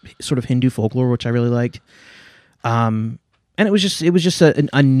 like sort of Hindu folklore, which I really liked. And it was just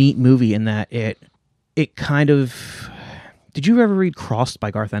a neat movie in that it kind of. Did you ever read Crossed by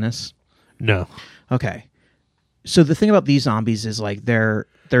Garth Ennis? No. Okay. So the thing about these zombies is like they're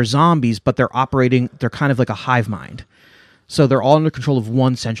zombies, but they're kind of like a hive mind. So they're all under control of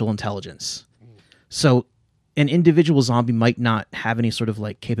one central intelligence. So an individual zombie might not have any sort of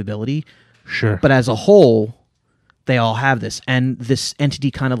like capability. Sure. But as a whole, they all have this. And this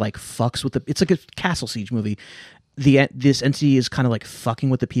entity kind of like fucks with it's like a Castle Siege movie. This entity is kind of like fucking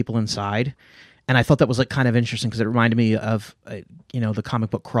with the people inside. And I thought that was like kind of interesting because it reminded me of, the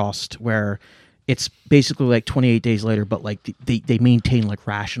comic book Crossed, where it's basically like 28 days later, but like they maintain like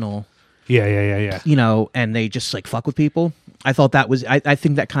rational. Yeah. And they just like fuck with people. I thought that was, I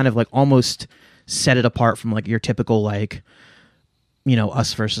think that kind of like almost set it apart from like your typical like,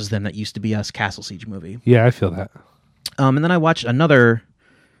 Us versus Them that used to be Us Castle Siege movie. Yeah, I feel that. And then I watched another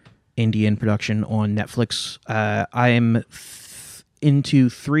Indian production on Netflix. I am into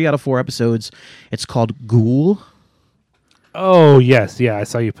 3 out of 4 episodes. It's called Ghoul. Oh, yes. Yeah, I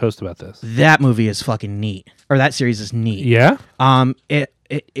saw you post about this. That movie is fucking neat. Or that series is neat. Yeah?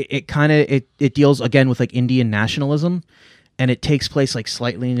 It kind of it deals again with like Indian nationalism, and it takes place like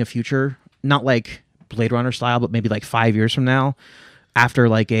slightly in the future, not like Blade Runner style, but maybe like 5 years from now, after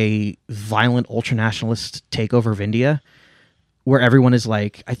like a violent ultranationalist takeover of India, where everyone is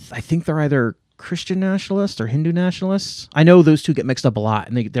like, I think they're either Christian nationalists or Hindu nationalists. I know those two get mixed up a lot,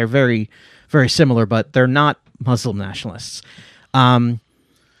 and they're very, very similar, but they're not Muslim nationalists.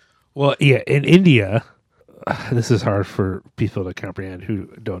 Well, yeah, in India, this is hard for people to comprehend who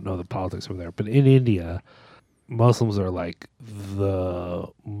don't know the politics over there, but in India, Muslims are like the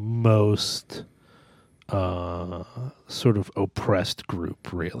most sort of oppressed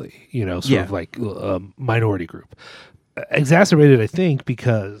group, really, sort of like minority group. Exacerbated, I think,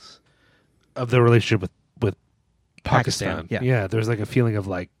 because of the relationship with Pakistan. Yeah, there's like a feeling of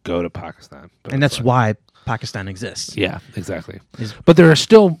like, go to Pakistan. And that's why Pakistan exists. Yeah, exactly. But there are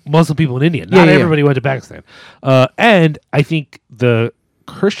still Muslim people in India. Not everybody went to Pakistan. And I think the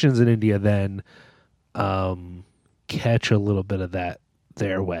Christians in India then catch a little bit of that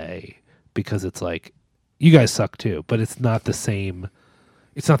their way, because it's like, you guys suck too, but it's not the same.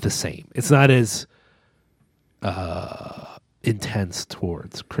 It's not the same. It's not as intense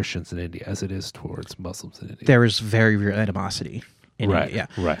towards Christians in India as it is towards Muslims in India. There is very real animosity in India.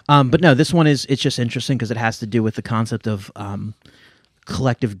 Right. But no, this one it's just interesting because it has to do with the concept of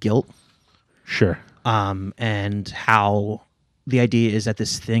collective guilt. Sure. And how the idea is that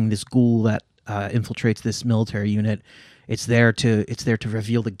this ghoul that infiltrates this military unit, it's there to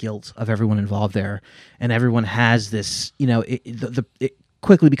reveal the guilt of everyone involved there, and everyone has this. It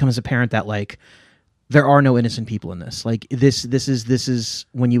quickly becomes apparent that like there are no innocent people in this. Like this is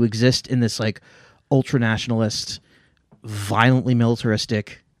when you exist in this like ultra nationalist, violently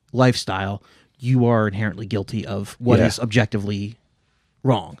militaristic lifestyle, you are inherently guilty of what is objectively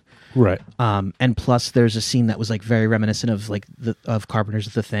wrong. Right. And plus there's a scene that was like very reminiscent of like of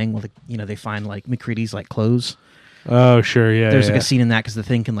Carpenter's The Thing, where they find like McCready's like clothes. Oh, sure. Yeah. There's like a scene in that because the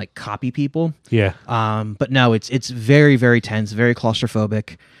Thing can like copy people. Yeah. But no, it's very, very tense, very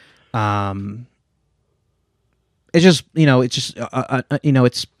claustrophobic. It's just, it's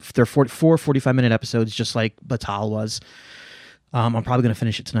they're 45-minute episodes, just like Batal was. I'm probably going to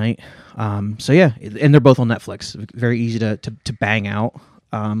finish it tonight. So yeah, and they're both on Netflix. Very easy to bang out.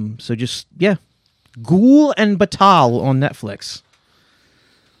 So just, yeah, Ghoul and Batal on Netflix.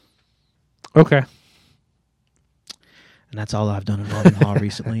 Okay. And that's all I've done in Robin Hall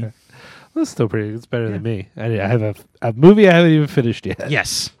recently. That's still pretty. It's better than me. I have a movie I haven't even finished yet.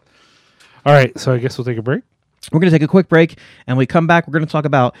 Yes. All right. So I guess we'll take a break. We're going to take a quick break, and when we come back, we're going to talk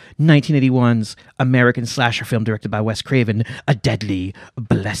about 1981's American slasher film directed by Wes Craven, A Deadly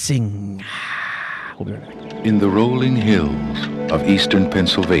Blessing. We'll be right back. In the rolling hills of eastern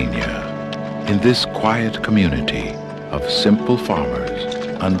Pennsylvania, in this quiet community of simple farmers,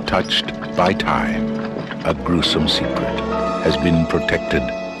 untouched by time, a gruesome secret has been protected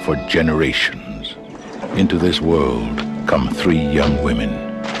for generations. Into this world come three young women,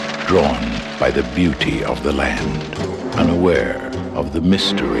 drawn by the beauty of the land, unaware of the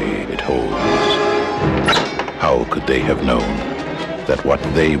mystery it holds. How could they have known that what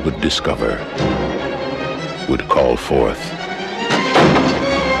they would discover would call forth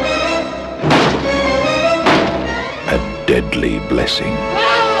a deadly blessing?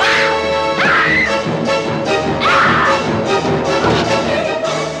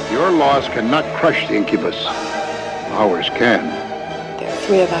 Your laws cannot crush the incubus. Ours can. There are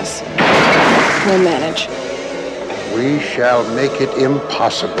three of us. We'll manage. We shall make it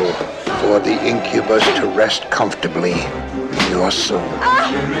impossible for the incubus to rest comfortably in your soul.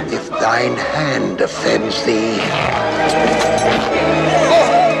 If thine hand offends thee,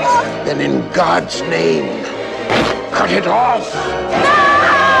 then in God's name, cut it off.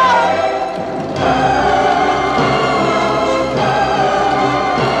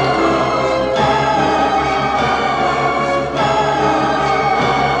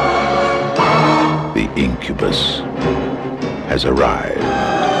 Incubus has arrived.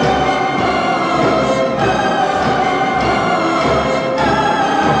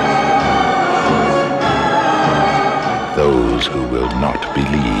 Those who will not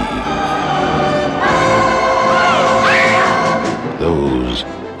believe. Those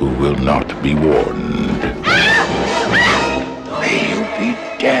who will not be warned. May you be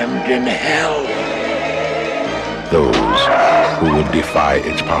damned in hell. Those who will defy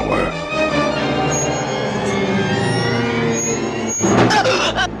its power.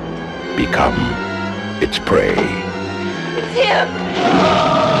 Become its prey. It's him!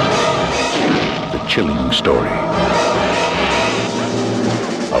 The chilling story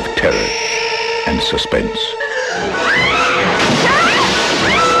of terror and suspense.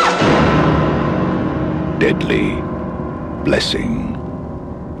 Deadly Blessing.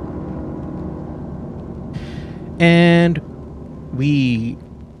 And we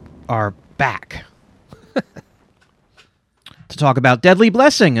are back. to talk about Deadly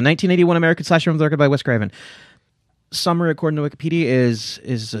Blessing, a 1981 American slasher film directed by Wes Craven. Summary, according to Wikipedia,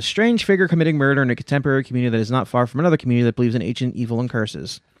 is a strange figure committing murder in a contemporary community that is not far from another community that believes in ancient evil and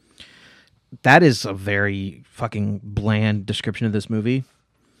curses. That is a very fucking bland description of this movie.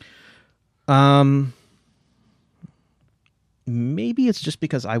 Maybe it's just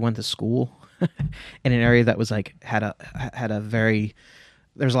because I went to school in an area that was like had a very,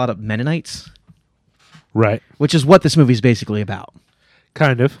 there's a lot of Mennonites, Right. which is what this movie is basically about.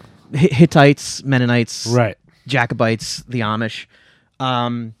 Kind of. Hittites, Mennonites, Right. Jacobites, the Amish.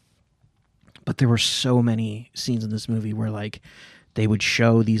 But there were so many scenes in this movie where like they would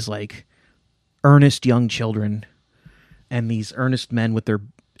show these like earnest young children and these earnest men with their,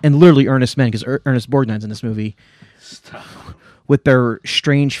 and literally earnest men because Ernest Borgnine's in this movie. With their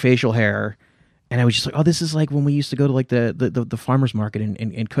strange facial hair, and I was just like, oh, this is like when we used to go to like the farmers market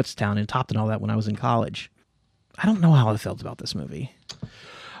in Kutztown and Topton, all that when I was in college. I don't know how I felt about this movie.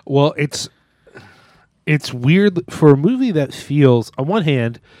 Well, it's weird for a movie that feels, on one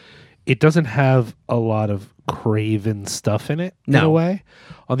hand, it doesn't have a lot of Craven stuff in it in a way.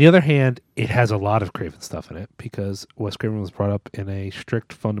 On the other hand, it has a lot of Craven stuff in it because Wes Craven was brought up in a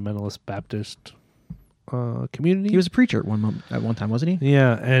strict fundamentalist Baptist community. He was a preacher at one time, wasn't he?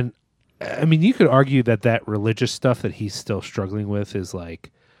 Yeah, and I mean, you could argue that religious stuff that he's still struggling with is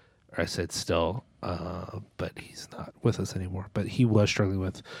like, or I said still, but he's not with us anymore. But he was struggling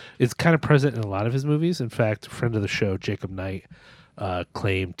with. It's kind of present in a lot of his movies. In fact, a friend of the show, Jacob Knight,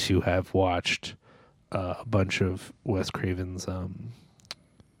 claimed to have watched a bunch of Wes Craven's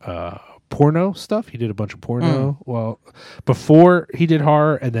porno stuff. He did a bunch of porno. Well, before he did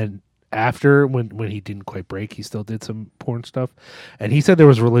horror, and then after, when he didn't quite break, he still did some porn stuff. And he said there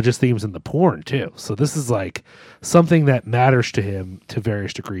was religious themes in the porn too. So this is like something that matters to him to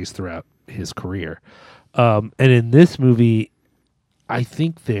various degrees throughout his career. And in this movie, I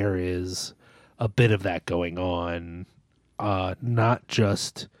think there is a bit of that going on, not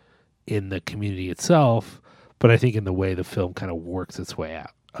just in the community itself, but I think in the way the film kind of works its way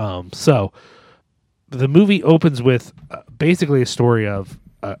out. So the movie opens with basically a story of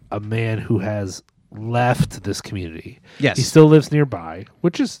a man who has left this community. Yes. He still lives nearby,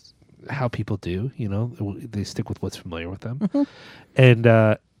 which is how people do, you know, they stick with what's familiar with them. Mm-hmm.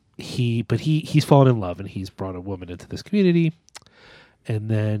 And he's fallen in love and he's brought a woman into this community. And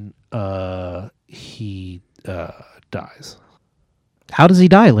then he dies. How does he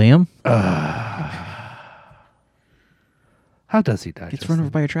die, Liam? How does he die? Gets run over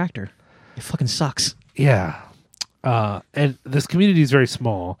by a tractor. It fucking sucks. Yeah. And this community is very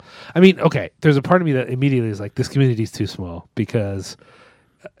small. I mean, okay, there's a part of me that immediately is like, this community is too small because,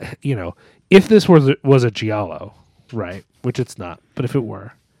 you know, if this was a giallo, right, which it's not, but if it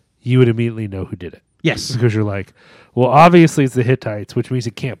were, you would immediately know who did it. Yes. Because you're like, well, obviously it's the Hittites, which means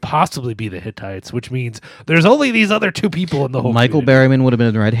it can't possibly be the Hittites, which means there's only these other two people in the whole Michael community. Berryman would have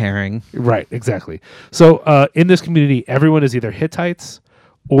been a red herring. Right, exactly. So in this community, everyone is either Hittites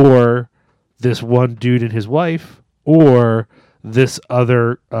or this one dude and his wife, or this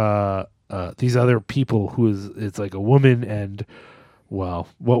other these other people who it's like a woman and, well,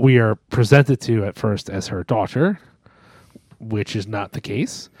 what we are presented to at first as her daughter, which is not the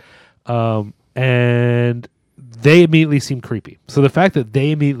case. And they immediately seem creepy. So the fact that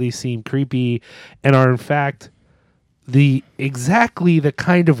they immediately seem creepy and are in fact exactly the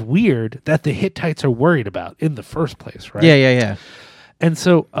kind of weird that the Hittites are worried about in the first place, right? Yeah. And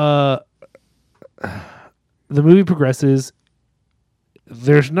so the movie progresses.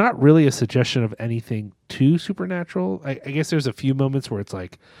 There's not really a suggestion of anything too supernatural. I guess there's a few moments where it's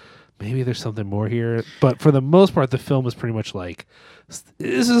like, maybe there's something more here. But for the most part, the film is pretty much like,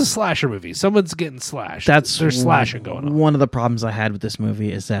 this is a slasher movie. Someone's getting slashed. There's slashing going on. One of the problems I had with this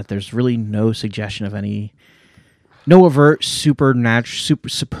movie is that there's really no suggestion of no overt superb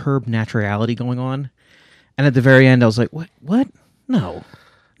naturality going on. And at the very end, I was like, what? No.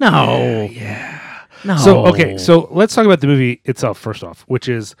 Yeah. No. So, okay. So let's talk about the movie itself first off, which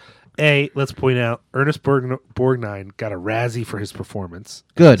is, let's point out Ernest Borgnine got a Razzie for his performance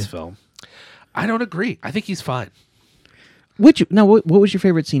in this film. I don't agree. I think he's fine. What was your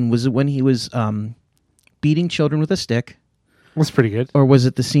favorite scene? Was it when he was beating children with a stick? Was pretty good. Or was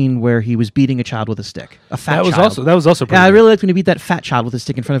it the scene where he was beating a child with a stick? A fat child. That was also pretty good. I really liked when he beat that fat child with a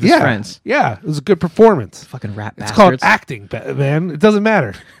stick in front of his friends. Yeah, it was a good performance. Fucking rat bastards. It's called acting, man. It doesn't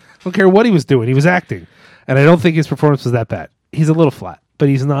matter. I don't care what he was doing. He was acting. And I don't think his performance was that bad. He's a little flat, but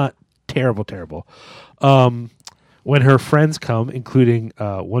he's not terrible. When her friends come, including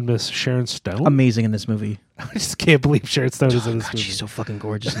one Miss Sharon Stone. Amazing in this movie. I just can't believe Sharon Stone is in this movie. She's so fucking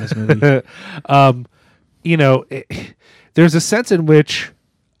gorgeous in this movie. You know, there's a sense in which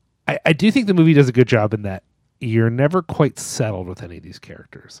I do think the movie does a good job in that you're never quite settled with any of these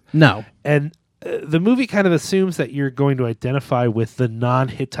characters. No. And the movie kind of assumes that you're going to identify with the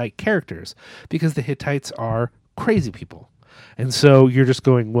non-Hittite characters because the Hittites are crazy people. And so you're just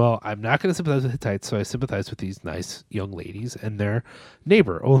going, well, I'm not going to sympathize with Hittites, so I sympathize with these nice young ladies and their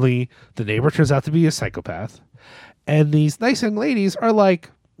neighbor. Only the neighbor turns out to be a psychopath. And these nice young ladies are like,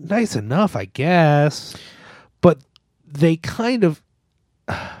 nice enough, I guess. But they kind of...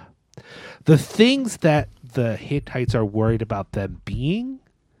 the things that the Hittites are worried about them being,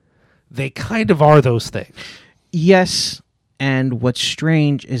 they kind of are those things. Yes, and what's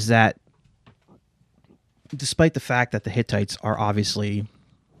strange is that despite the fact that the Hittites are obviously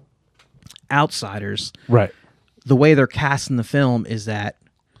outsiders, right? The way they're cast in the film is that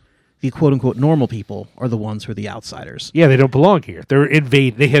the quote-unquote normal people are the ones who are the outsiders. Yeah, they don't belong here.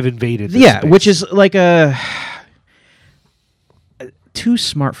 They have invaded this space. Which is like too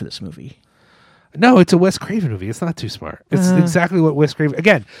smart for this movie. No, it's a Wes Craven movie. It's not too smart. It's exactly what Wes Craven...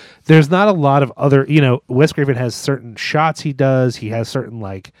 Again, there's not a lot of other... Wes Craven has certain shots he does. He has certain,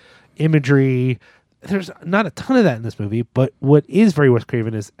 imagery. There's not a ton of that in this movie, but what is very Wes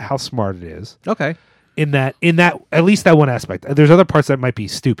Craven is how smart it is. Okay. In that, at least that one aspect. There's other parts that might be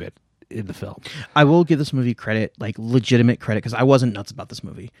stupid in the film. I will give this movie credit, legitimate credit, because I wasn't nuts about this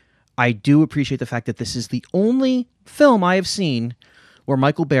movie. I do appreciate the fact that this is the only film I have seen where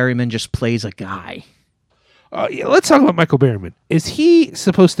Michael Berryman just plays a guy. Let's talk about Michael Berryman. Is he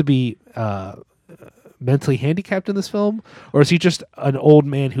supposed to be mentally handicapped in this film, or is he just an old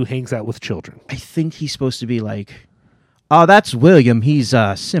man who hangs out with children? I think he's supposed to be like, oh, that's William. He's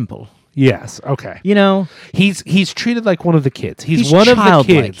simple. Yes. Okay. He's treated like one of the kids. He's one of the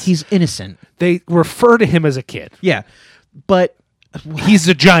kids. He's innocent. They refer to him as a kid. Yeah, but he's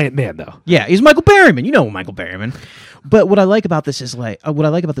a giant man, though. Yeah, he's Michael Berryman. You know Michael Berryman. But what I like about this is what I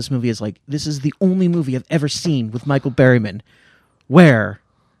like about this movie is this is the only movie I've ever seen with Michael Berryman where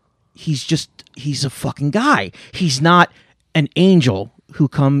he's a fucking guy. He's not an angel who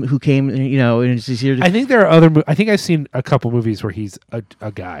came, and is here to... I think there are other... I think I've seen a couple movies where he's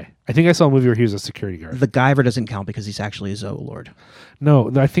a guy. I think I saw a movie where he was a security guard. The Guyver doesn't count because he's actually a Zoolord.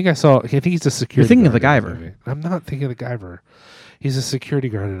 No, I think he's a security guard. You're thinking of the Guyver. I'm not thinking of the Guyver. He's a security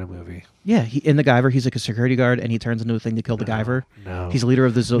guard in a movie. Yeah, in the Guyver, he's like a security guard, and he turns into a thing to kill the Guyver. No. He's the leader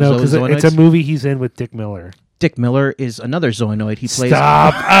of the Zoonoids. It's a movie he's in with Dick Miller. Dick Miller is another Zoonoid. He plays...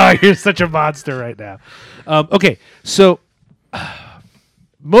 Stop! Oh, you're such a monster right now. Okay, so...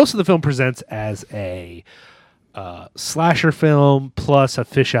 most of the film presents as a slasher film plus a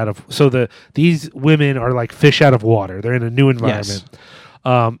fish out of... So these women are like fish out of water. They're in a new environment.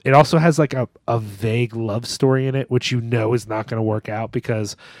 Yes. It also has a vague love story in it, which is not going to work out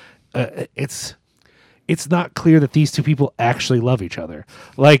because it's not clear that these two people actually love each other,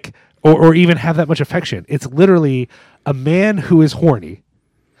 or even have that much affection. It's literally a man who is horny,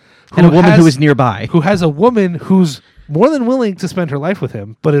 and a woman who is nearby, who has a woman who's more than willing to spend her life with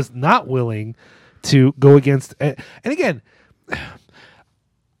him, but is not willing to go against. And again,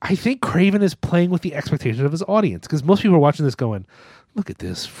 I think Craven is playing with the expectations of his audience because most people are watching this going, look at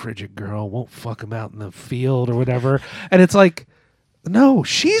this frigid girl, won't fuck him out in the field or whatever. And it's like, no,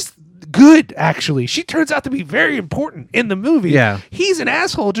 she's good, actually. She turns out to be very important in the movie. Yeah. He's an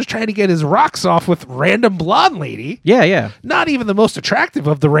asshole just trying to get his rocks off with random blonde lady. Yeah, yeah. Not even the most attractive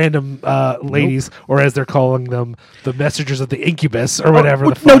of the random ladies, or as they're calling them, the messengers of the incubus or whatever.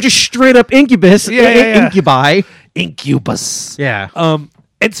 The fuck. No, just straight up incubus. Yeah. Incubi. Incubus. Yeah.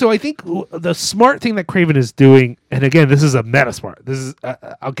 And so I think the smart thing that Craven is doing, and again, this is a meta smart. This is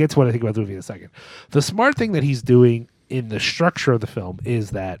I'll get to what I think about the movie in a second. The smart thing that he's doing in the structure of the film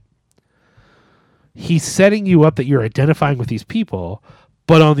is that he's setting you up that you're identifying with these people,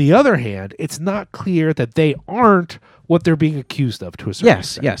 but on the other hand, it's not clear that they aren't what they're being accused of to a certain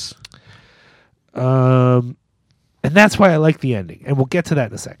extent. Yes. And that's why I like the ending, and we'll get to that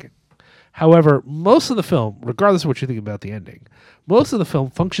in a second. However, most of the film, regardless of what you think about the ending, most of the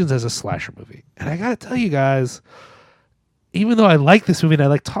film functions as a slasher movie. And I got to tell you guys, even though I like this movie and I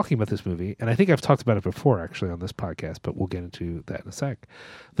like talking about this movie, and I think I've talked about it before actually on this podcast, but we'll get into that in a sec.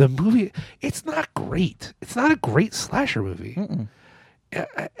 The movie, it's not great. It's not a great slasher movie.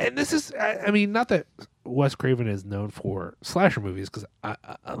 And this is, I mean, not that Wes Craven is known for slasher movies, because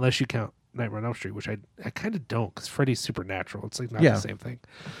unless you count Nightmare on Elm Street, which I kind of don't, because Freddy's supernatural. It's like not the same thing.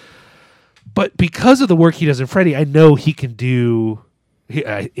 But because of the work he does in Freddy, I know he can do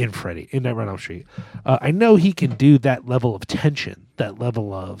in Nightmare on Elm Street. I know he can do that level of tension, that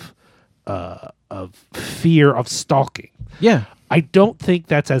level of fear of stalking. Yeah. I don't think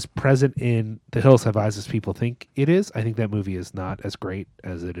that's as present in The Hills Have Eyes as people think it is. I think that movie is not as great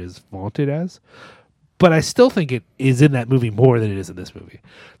as it is vaunted as. But I still think it is in that movie more than it is in this movie.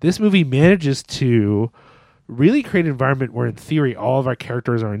 This movie manages to really create an environment where, in theory, all of our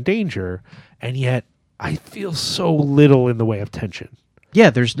characters are in danger, and yet I feel so little in the way of tension. Yeah,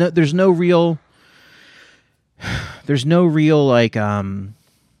 there's no real like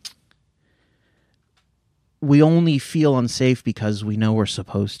we only feel unsafe because we know we're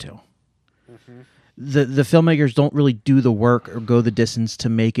supposed to. The filmmakers don't really do the work or go the distance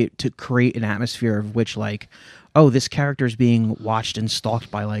to create an atmosphere of which, like, oh, this character is being watched and stalked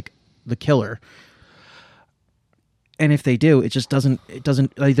by, like, the killer. And if they do, it doesn't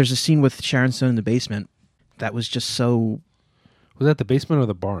like, there's a scene with Sharon Stone in the basement that was just so. Was that the basement or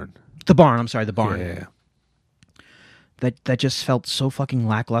the barn? The barn. I'm sorry, the barn. Yeah. That just felt so fucking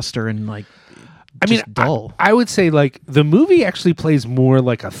lackluster and, like, dull. I would say, like, the movie actually plays more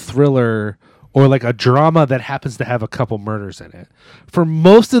like a thriller or like a drama that happens to have a couple murders in it for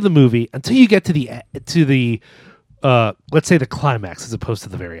most of the movie until you get to the let's say the climax as opposed to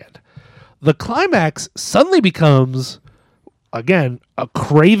the very end. The climax suddenly becomes, again, a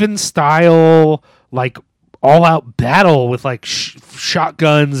Craven style, like, all out battle with, like,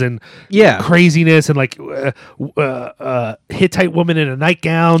 shotguns and craziness and, like, Hittite woman in a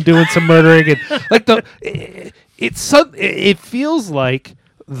nightgown doing some murdering and like it feels like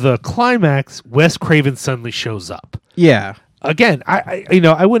the climax, Wes Craven suddenly shows up. Yeah. Again,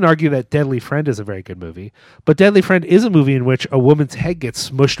 I wouldn't argue that Deadly Friend is a very good movie, but Deadly Friend is a movie in which a woman's head gets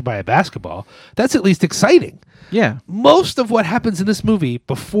smushed by a basketball. That's at least exciting. Yeah. Most of what happens in this movie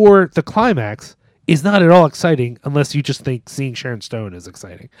before the climax is not at all exciting unless you just think seeing Sharon Stone is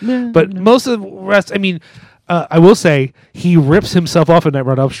exciting. But most of the rest, I mean, I will say he rips himself off in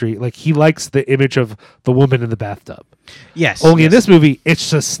Nightmare on Elm Street. Like, he likes the image of the woman in the bathtub. Yes. Only in this movie,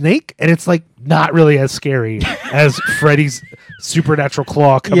 it's a snake, and it's, like, not really as scary as Freddy's supernatural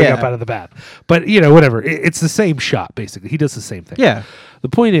claw coming up out of the bath. But, whatever. It's the same shot, basically. He does the same thing. Yeah. The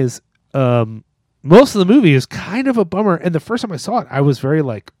point is, most of the movie is kind of a bummer. And the first time I saw it, I was very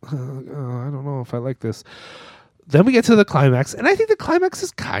like, I don't know if I like this. Then we get to the climax, and I think the climax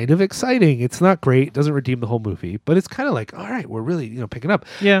is kind of exciting. It's not great. It doesn't redeem the whole movie, but it's kind of like, all right, we're really, picking up.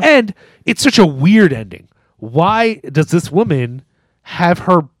 Yeah. And it's such a weird ending. Why does this woman have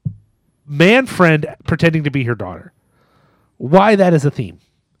her man friend pretending to be her daughter? Why that is a theme?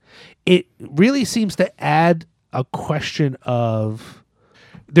 It really seems to add a question of,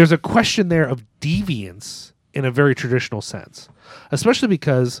 there's a question there of deviance in a very traditional sense, especially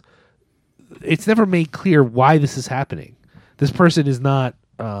because it's never made clear why this is happening. This person is not,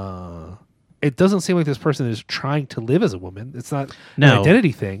 it doesn't seem like this person is trying to live as a woman. It's not an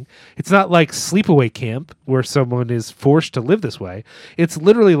identity thing. It's not like Sleepaway Camp where someone is forced to live this way. It's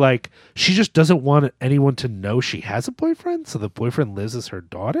literally like she just doesn't want anyone to know she has a boyfriend, so the boyfriend lives as her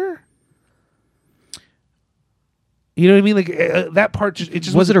daughter. You know what I mean? Like that part,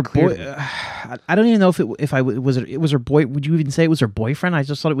 just was it her boy? I don't even know if it was her boy. Would you even say it was her boyfriend? I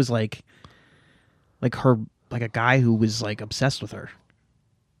just thought it was like her, like a guy who was, like, obsessed with her.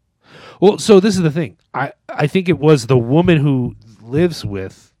 Well, so this is the thing. I think it was the woman who lives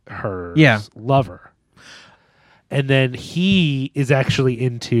with her lover, and then he is actually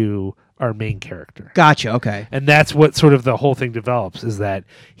into our main character. Gotcha. Okay. And that's what sort of the whole thing develops, is that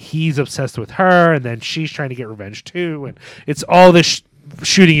he's obsessed with her, and then she's trying to get revenge too, and it's all this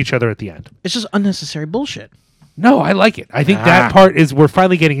shooting each other at the end. It's just unnecessary bullshit. No, I like it. I think that part is, we're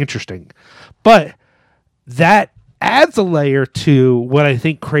finally getting interesting, but that adds a layer to what I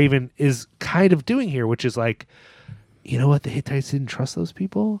think Craven is kind of doing here, which is like, you know what? The Hittites didn't trust those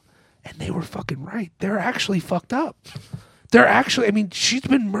people, and they were fucking right. They're actually fucked up. They're actually, I mean, she's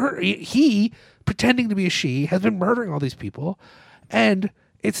been murdered. He, pretending to be a she, has been murdering all these people. And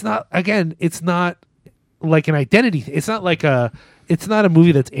it's not, again, it's not like an identity. It's not a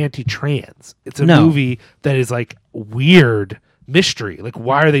movie that's anti-trans. It's a movie that is like weird mystery. Like,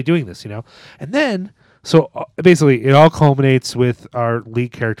 why are they doing this, And then, so basically, it all culminates with our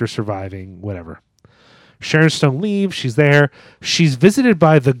lead character surviving, whatever. Sharon Stone leaves. She's there. She's visited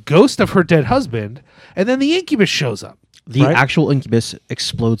by the ghost of her dead husband, and then the incubus shows up. The actual incubus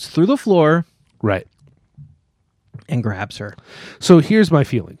explodes through the floor. Right. And grabs her. So here's my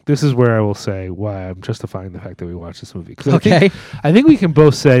feeling. This is where I will say why I'm justifying the fact that we watched this movie. Okay. I think we can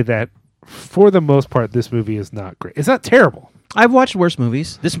both say that, for the most part, this movie is not great. It's not terrible. I've watched worse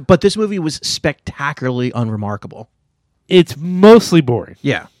movies. But this movie was spectacularly unremarkable. It's mostly boring.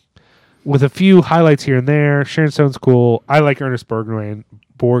 Yeah. With a few highlights here and there. Sharon Stone's cool. I like Ernest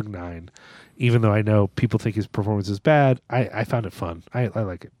Borgnine. even though I know people think his performance is bad. I found it fun. I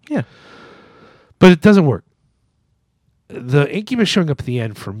like it. Yeah. But it doesn't work. The Incubus showing up at the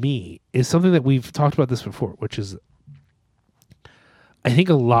end for me is something that we've talked about this before, which is I think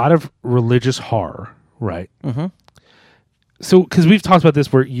a lot of religious horror, right? Mm-hmm. So, because we've talked about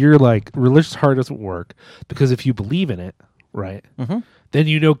this where you're like, religious horror doesn't work because if you believe in it, right, then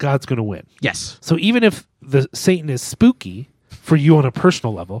you know God's going to win. Yes. So even if the Satan is spooky for you on a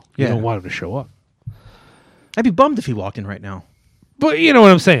personal level, you Yeah. don't want him to show up. I'd be bummed if he walked in right now. But you know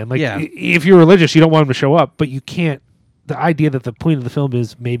what I'm saying? Like, Yeah. if you're religious, you don't want him to show up, but you can't. The idea that the point of the film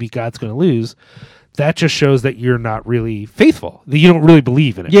is maybe God's going to lose, that just shows that you're not really faithful. That you don't really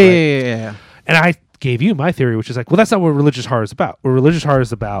believe in it. Yeah, right? yeah. And I gave you my theory, which is like, well, that's not what religious horror is about. What religious horror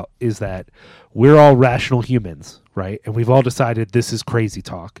is about is that we're all rational humans, right? And we've all decided this is crazy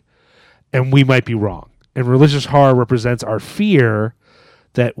talk, and we might be wrong. And religious horror represents our fear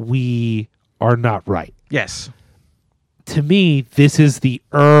that we are not right. Yes. To me, this is the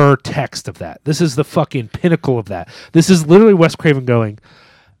text of that. This is the fucking pinnacle of that. This is literally Wes Craven going,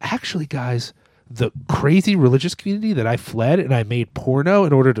 actually, guys, the crazy religious community that I fled and I made porno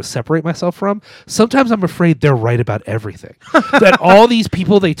in order to separate myself from, sometimes I'm afraid they're right about everything. That all these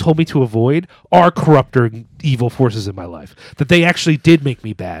people they told me to avoid are corrupt or evil forces in my life. That they actually did make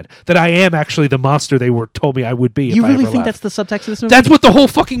me bad. That I am actually the monster they were told me I would be. You if I really ever think left. that's the subtext of this movie? That's what the whole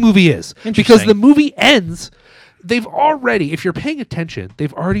fucking movie is. Because Interesting. the movie ends, they've already, if you're paying attention,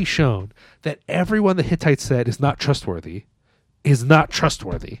 they've already shown that everyone the Hittites said is not trustworthy.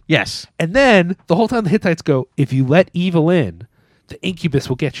 Yes. And then the whole time the Hittites go, if you let evil in, the incubus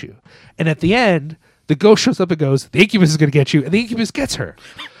will get you. And at the end, the ghost shows up and goes, the incubus is going to get you, and the incubus gets her.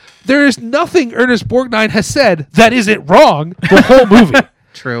 There is nothing Ernest Borgnine has said that isn't wrong the whole movie.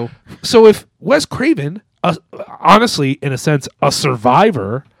 True. So if Wes Craven, honestly, in a sense, a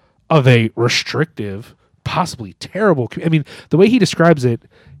survivor of a restrictive, possibly terrible, I mean, the way he describes it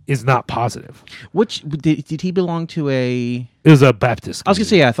is not positive. Which did he belong to a? It was a Baptist. I was gonna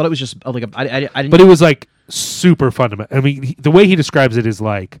say, yeah. I thought it was just like I didn't. But it was like super fundamental. I mean, the way he describes it is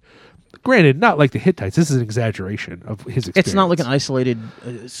like, granted, not like the Hittites. This is an exaggeration of his experience. It's not like an isolated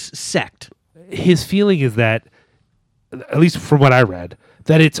sect. His feeling is that, at least from what I read,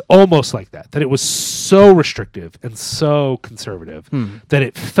 that it's almost like that. That it was so restrictive and so conservative that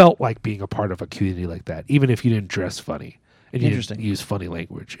it felt like being a part of a community like that, even if you didn't dress funny. And you didn't use funny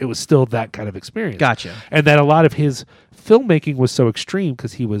language. It was still that kind of experience. Gotcha. And that a lot of his filmmaking was so extreme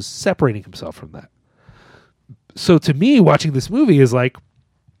because he was separating himself from that. So to me, watching this movie is like,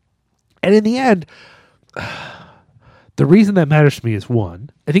 and in the end, the reason that matters to me is one,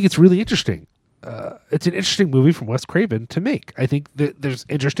 I think it's really interesting. It's an interesting movie from Wes Craven to make. I think that there's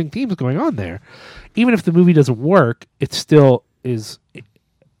interesting themes going on there. Even if the movie doesn't work, it still is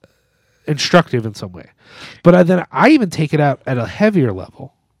instructive in some way. But then I even take it out at a heavier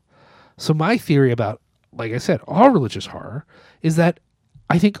level. So my theory about, like I said, all religious horror is that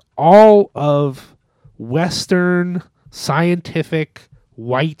I think all of Western, scientific,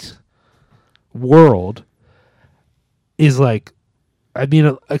 white world is like, I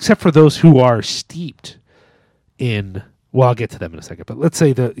mean, except for those who are steeped in, well, I'll get to them in a second, but let's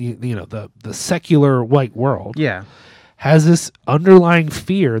say the secular white world has this underlying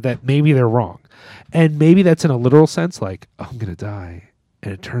fear that maybe they're wrong. And maybe that's in a literal sense, like, oh, I'm going to die.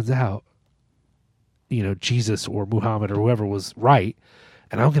 And it turns out, Jesus or Muhammad or whoever was right,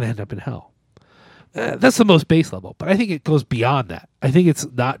 and I'm going to end up in hell. That's the most base level. But I think it goes beyond that. I think it's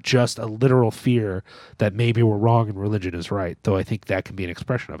not just a literal fear that maybe we're wrong and religion is right, though I think that can be an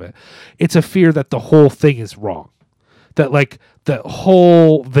expression of it. It's a fear that the whole thing is wrong. That, like, the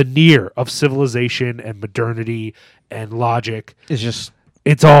whole veneer of civilization and modernity and logic It's just,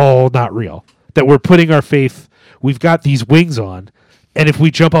 it's all not real. That we're putting our faith, we've got these wings on, and if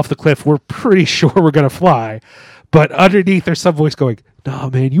we jump off the cliff, we're pretty sure we're going to fly. But underneath, there's some voice going, no,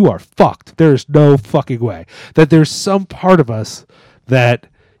 man, you are fucked. There's no fucking way. That there's some part of us that,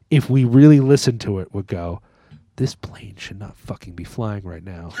 if we really listen to it, would go, this plane should not fucking be flying right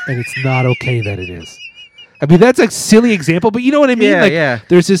now. And it's not okay that it is. I mean, that's a silly example, but you know what I mean? Yeah, like, yeah.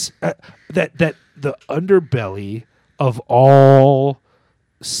 There's this, that the underbelly of all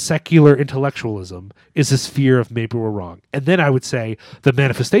secular intellectualism is this fear of maybe we're wrong. And then I would say the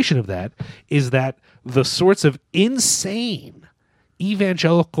manifestation of that is that the sorts of insane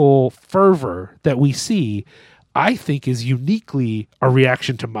evangelical fervor that we see, I think, is uniquely a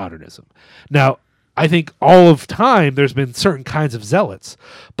reaction to modernism. Now, I think all of time there's been certain kinds of zealots,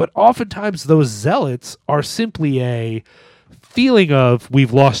 but oftentimes those zealots are simply a feeling of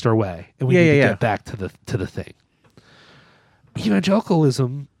we've lost our way and we need to get back to the thing.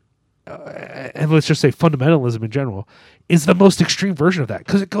 Evangelicalism, and let's just say fundamentalism in general, is the most extreme version of that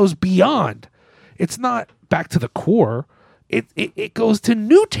because it goes beyond. It's not back to the core. It goes to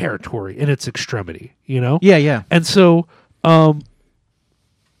new territory in its extremity, you know? Yeah, yeah. And so I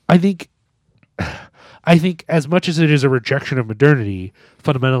think as much as it is a rejection of modernity,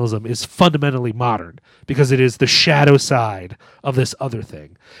 fundamentalism is fundamentally modern because it is the shadow side of this other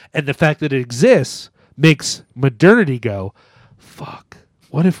thing. And the fact that it exists makes modernity go, fuck,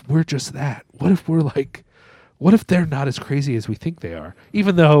 what if we're just that? What if they're not as crazy as we think they are?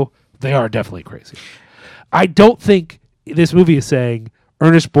 Even though they are definitely crazy. I don't think this movie is saying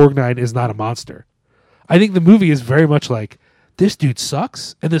Ernest Borgnine is not a monster. I think the movie is very much like, this dude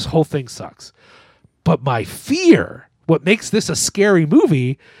sucks and this whole thing sucks. But my fear, what makes this a scary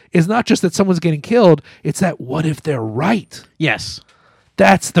movie, is not just that someone's getting killed, it's that what if they're right? Yes.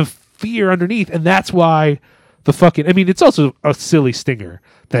 That's the fear underneath. And that's why it's also a silly stinger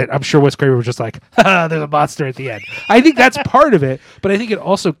that I'm sure Wes Craven was just like, there's a monster at the end. I think that's part of it, but I think it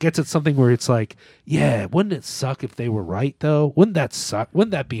also gets at something where it's like, yeah, wouldn't it suck if they were right, though? Wouldn't that suck?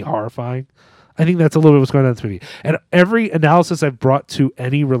 Wouldn't that be horrifying? I think that's a little bit what's going on in this movie. And every analysis I've brought to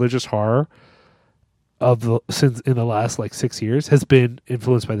any religious horror since in the last 6 years has been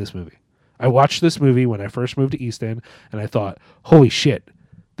influenced by this movie. I watched this movie when I first moved to Easton, and I thought, holy shit,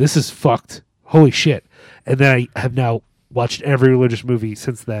 this is fucked. Holy shit. And then I have now watched every religious movie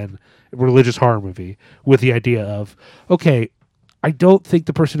since then, religious horror movie, with the idea of, okay, I don't think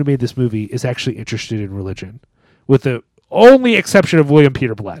the person who made this movie is actually interested in religion, with the only exception of William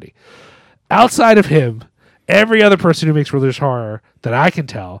Peter Blatty. Outside of him, every other person who makes religious horror that I can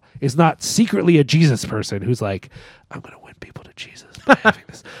tell is not secretly a Jesus person who's like, I'm going to win people to Jesus by having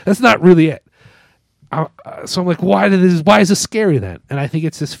this. That's not really it. So I'm like, why is this scary then? And I think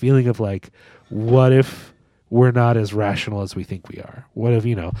it's this feeling of what if we're not as rational as we think we are? What if,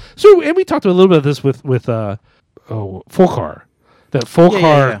 So, and we talked a little bit of this with folk horror. That folk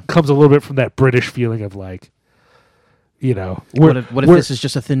horror comes a little bit from that British feeling of what if this is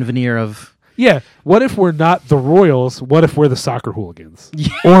just a thin veneer of... Yeah, what if we're not the Royals? What if we're the soccer hooligans?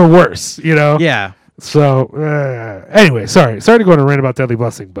 Or worse, Yeah. So, anyway, sorry to go on a rant about Deadly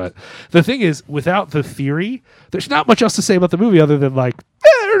Blessing, but the thing is, without the theory, there's not much else to say about the movie other than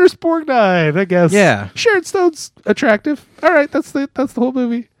Ernest Borgnine, I guess. Yeah. Sharon Stone's attractive. All right, that's the whole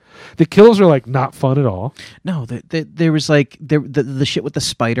movie. The kills are not fun at all. No, there was the shit with the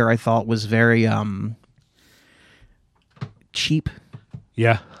spider I thought was very cheap.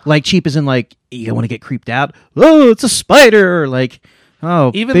 Yeah. Cheap as in you want to get creeped out. Oh, it's a spider.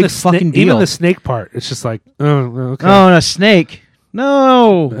 Even big the fucking deal. Even the snake part, it's just okay. Oh, and a snake.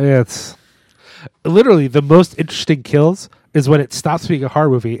 No. Yeah, it's literally the most interesting kills is when it stops being a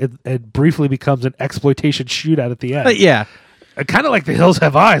horror movie and briefly becomes an exploitation shootout at the end. Yeah. Kind of like The Hills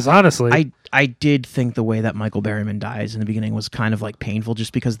Have Eyes, honestly. I did think the way that Michael Berryman dies in the beginning was kind of painful,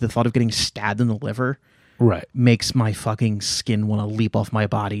 just because the thought of getting stabbed in the liver makes my fucking skin want to leap off my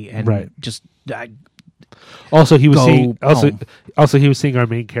body and just... Also, he was seeing our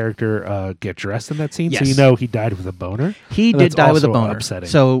main character get dressed in that scene, so he died with a boner. He did die with a boner. Upsetting.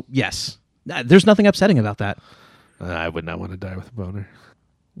 So yes, there's nothing upsetting about that. I would not want to die with a boner.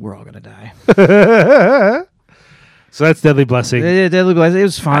 We're all gonna die. So that's Deadly Blessing. Deadly Blessing. It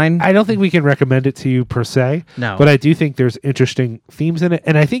was fine. I don't think we can recommend it to you per se. No, but I do think there's interesting themes in it,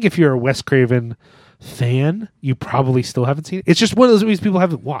 and I think if you're a Wes Craven fan, you probably still haven't seen it. It's just one of those movies people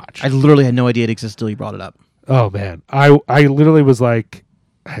haven't watched. I literally had no idea it existed till you brought it up. Oh man, I literally was like,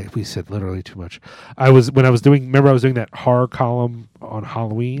 we said literally too much. I was doing that horror column on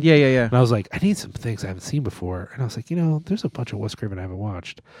Halloween. Yeah. And I was like, I need some things I haven't seen before. And I was like, there's a bunch of Wes Craven I haven't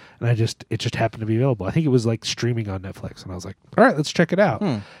watched. And it just happened to be available. I think it was streaming on Netflix. And I was like, all right, let's check it out.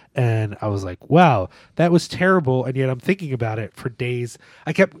 And I was like, wow, that was terrible. And yet I'm thinking about it for days.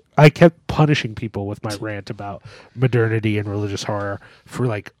 I kept punishing people with my rant about modernity and religious horror for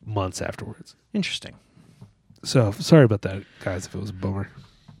months afterwards. Interesting. So sorry about that, guys, if it was a bummer.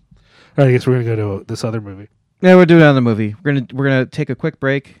 All right, I guess we're gonna go to this other movie. Yeah, we're doing another movie. We're gonna take a quick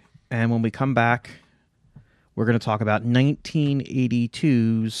break, and when we come back, we're gonna talk about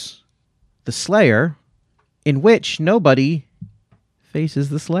 1982's The Slayer, in which nobody faces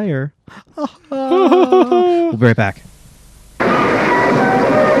the Slayer. We'll be right back.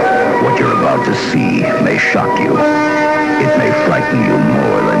 What you're about to see may shock you. It may frighten you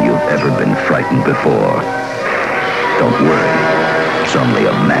more than you've ever been frightened before. Don't worry. It's only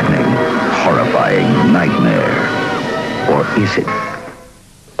a maddening, horrifying nightmare. Or is it?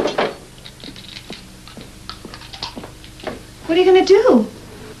 What are you gonna do?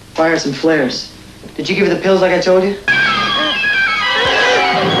 Fire some flares. Did you give her the pills like I told you?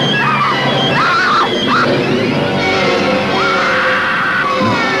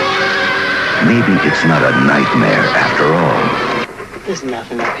 maybe it's not a nightmare after all. There's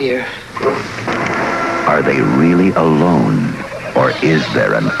nothing up here. Are they really alone, or is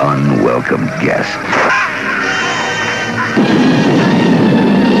there an unwelcome guest?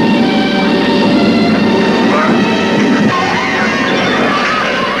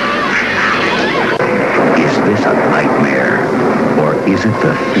 Is this a nightmare, or is it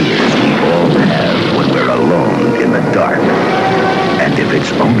the fears we all have when we're alone in the dark? And if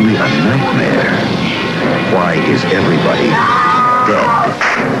it's only a nightmare, why is everybody dead?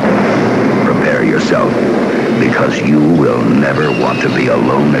 Prepare yourself, because you will never want to be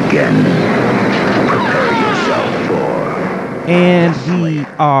alone again. Prepare yourself for... And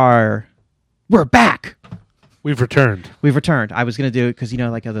we're back. We've returned. I was going to do it because,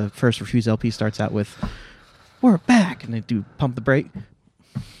 like how the first Refuse LP starts out with, we're back. And they do Pump the Brake.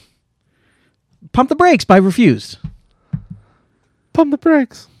 Pump the Brakes by Refused. Pump the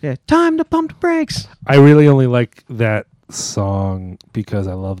brakes. Yeah, time to pump the brakes. I really only like that song because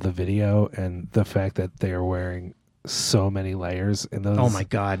I love the video and the fact that they are wearing so many layers in those. Oh my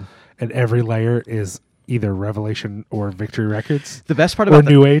God. And every layer is either Revelation or Victory Records. The best part about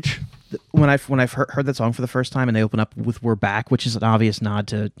New Age. When I've heard that song for the first time and they open up with "We're Back," which is an obvious nod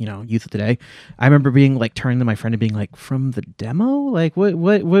to youth of today, I remember being like turning to my friend and being like, "From the demo? Like what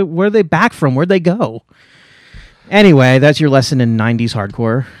where are they back from? Where'd they go?" Anyway, that's your lesson in 90s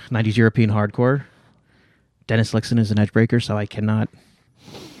hardcore, 90s European hardcore. Dennis Lixon is an edge breaker, so I cannot.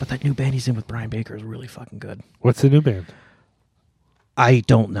 But that new band he's in with Brian Baker is really fucking good. What's the new band? I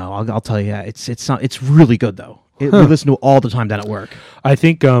don't know. I'll tell you. It's really good though. We listen to it all the time down at work. I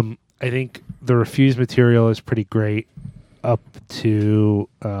think the Refused material is pretty great up to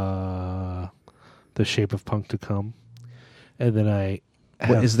The Shape of Punk to Come, and then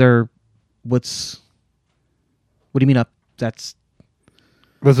what do you mean up? That's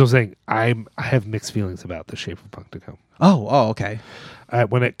what I'm saying. I have mixed feelings about The Shape of Punk to Come. Oh, okay.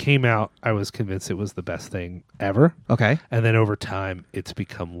 When it came out, I was convinced it was the best thing ever. Okay. And then over time, it's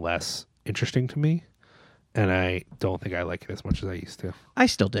become less interesting to me, and I don't think I like it as much as I used to. I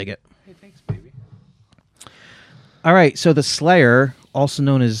still dig it. Hey, thanks, baby. All right, so the Slayer, also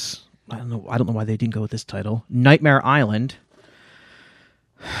known as I don't know why they didn't go with this title, Nightmare Island.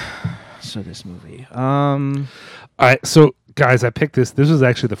 So this movie. So guys, I picked this. This was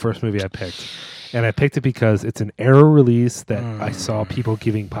actually the first movie I picked. And I picked it because it's an Arrow release that I saw people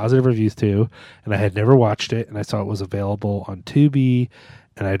giving positive reviews to, and I had never watched it, and I saw it was available on Tubi,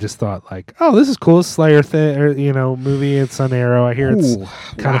 and I just thought like, oh, this is cool, this Slayer thing, or, movie. It's on Arrow. I hear it's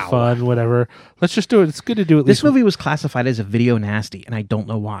kind of fun, whatever. Let's just do it. It's good to do it. This movie was classified as a video nasty, and I don't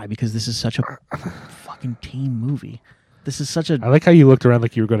know why, because this is such a fucking teen movie. This is such a. I like how you looked around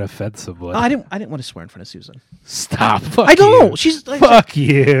like you were going to offend someone. I didn't want to swear in front of Susan. Stop. Fuck I don't you. know. She's like, fuck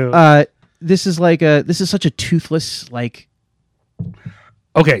you. This is such a toothless like.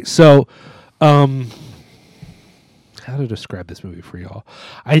 Okay, so, how to describe this movie for y'all?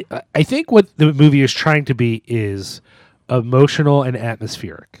 I think what the movie is trying to be is emotional and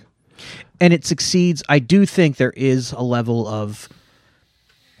atmospheric, and it succeeds. I do think there is a level of.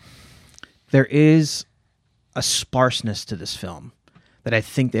 There is a sparseness to this film that I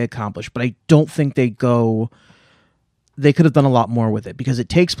think they accomplish, but I don't think they could have done a lot more with it because it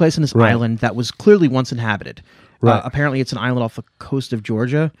takes place on this island that was clearly once inhabited. Right. Apparently it's an island off the coast of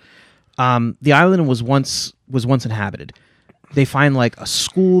Georgia. The island was once inhabited. They find like a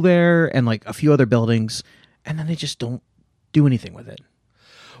school there and like a few other buildings, and then they just don't do anything with it.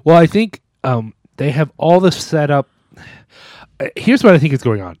 Well, I think they have all the setup. Here's what I think is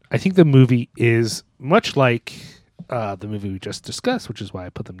going on. I think the movie is much like the movie we just discussed, which is why I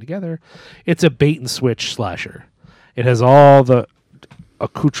put them together. It's a bait and switch slasher. It has all the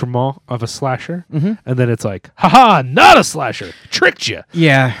accoutrement of a slasher, and then it's like, haha, not a slasher, tricked you.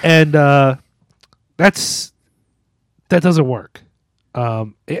 Yeah, and that doesn't work.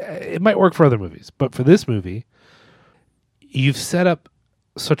 It might work for other movies, but for this movie, you've set up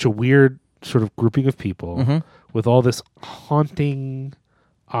such a weird sort of grouping of people with all this haunting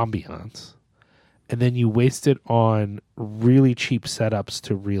ambiance, and then you waste it on really cheap setups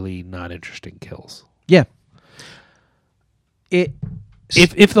to really not interesting kills. Yeah.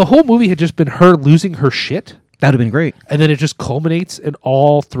 If the whole movie had just been her losing her shit, that would have been great. And then it just culminates in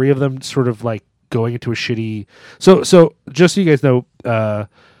all three of them sort of like going into a shitty. So just so you guys know,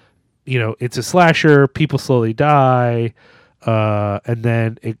 it's a slasher. People slowly die. And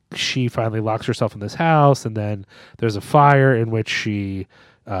then she finally locks herself in this house, and then there's a fire in which she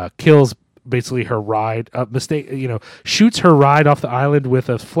kills basically her ride. Shoots her ride off the island with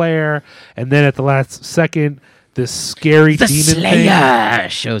a flare, and then at the last second this scary The demon Slayer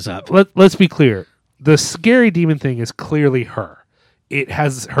shows up. Let's be clear. The scary demon thing is clearly her. It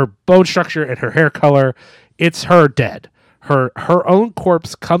has her bone structure and her hair color. It's her dead. Her own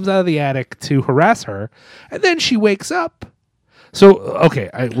corpse comes out of the attic to harass her, and then she wakes up. So, okay,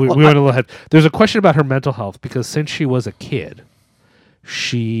 we went a little ahead. There's a question about her mental health, because since she was a kid,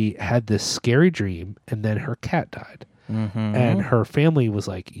 she had this scary dream, and then her cat died. Mm-hmm. And her family was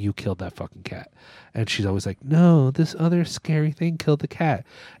like, you killed that fucking cat. And she's always like, no, this other scary thing killed the cat.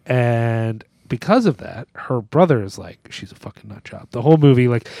 And because of that, her brother is like, she's a fucking nut job. The whole movie,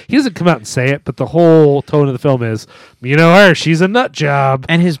 like, he doesn't come out and say it, but the whole tone of the film is, you know her, she's a nut job.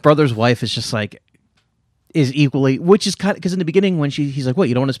 And his brother's wife is just like, is equally, which is kind of, because in the beginning when he's like, what,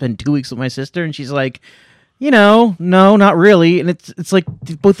 you don't want to spend 2 weeks with my sister? And she's like, no, not really. And it's like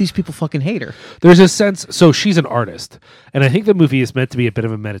both these people fucking hate her. There's a sense, so she's an artist, and I think the movie is meant to be a bit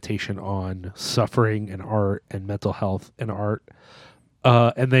of a meditation on suffering and art and mental health and art.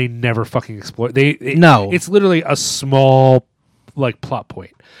 And they never fucking explore. No, it's literally a small like plot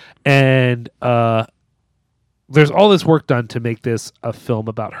point, and there's all this work done to make this a film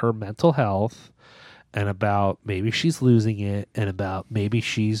about her mental health. And about maybe she's losing it, and about maybe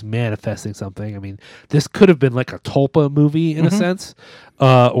she's manifesting something. I mean, this could have been like a Tulpa movie in a sense,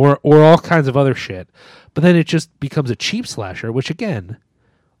 or all kinds of other shit. But then it just becomes a cheap slasher, which again,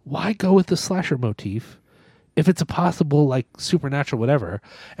 why go with the slasher motif if it's a possible like supernatural whatever?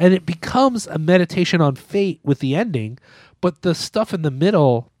 And it becomes a meditation on fate with the ending, but the stuff in the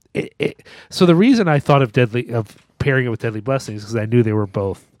middle. So the reason I thought of pairing it with Deadly Blessings is because I knew they were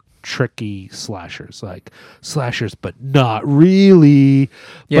both tricky slashers, like slashers, but not really.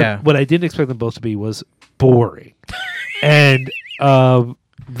 Yeah. But what I didn't expect them both to be was boring. And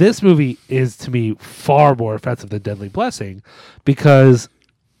this movie is, to me, far more offensive than Deadly Blessing, because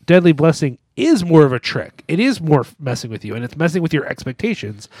Deadly Blessing is more of a trick. It is more messing with you, and it's messing with your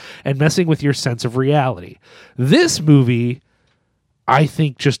expectations and messing with your sense of reality. This movie, I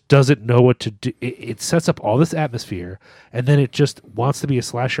think, just doesn't know what to do. It sets up all this atmosphere, and then it just wants to be a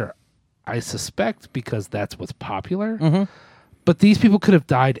slasher, I suspect, because that's what's popular. Mm-hmm. But these people could have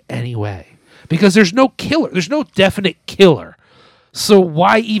died anyway, because there's no killer. There's no definite killer. So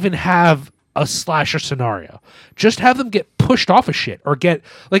why even have a slasher scenario? Just have them get pushed off of shit, or get,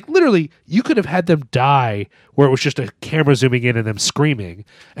 like, literally, you could have had them die where it was just a camera zooming in and them screaming,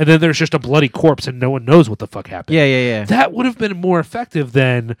 and then there's just a bloody corpse and no one knows what the fuck happened. Yeah. That would have been more effective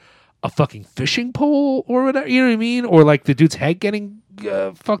than a fucking fishing pole or whatever, you know what I mean? Or like the dude's head getting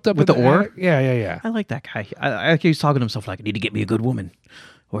fucked up with the oar. Yeah. I like that guy. I like he's talking to himself like, I need to get me a good woman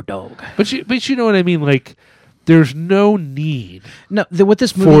or dog. But you know what I mean? Like, there's no need what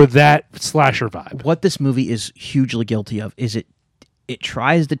this movie, for that slasher vibe. What this movie is hugely guilty of is it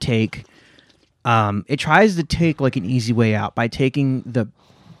tries to take like an easy way out by taking the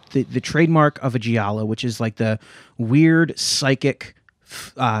trademark of a giallo, which is like the weird psychic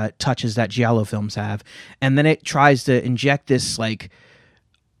touches that giallo films have, and then it tries to inject this like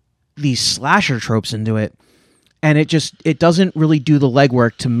these slasher tropes into it, and it doesn't really do the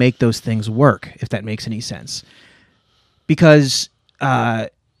legwork to make those things work, if that makes any sense. Because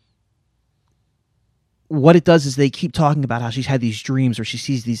what it does is they keep talking about how she's had these dreams where she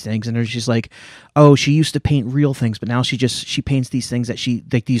sees these things, and there's just like, oh, she used to paint real things, but now she paints these things that she,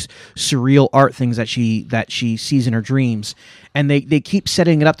 like these surreal art things that she sees in her dreams, and they keep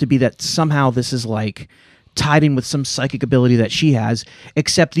setting it up to be that somehow this is like tied in with some psychic ability that she has,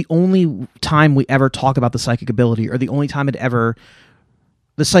 except the only time we ever talk about the psychic ability, or the only time the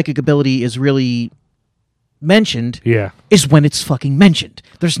psychic ability is really mentioned, is when it's fucking mentioned.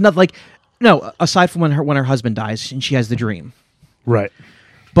 There's not like, no, aside from when her husband dies and she has the dream, right?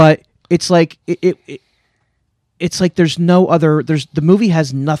 But it's like it's like there's no other. The movie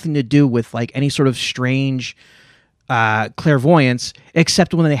has nothing to do with like any sort of strange clairvoyance,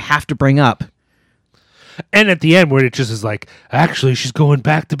 except when they have to bring up. And at the end, where it just is like, actually, she's going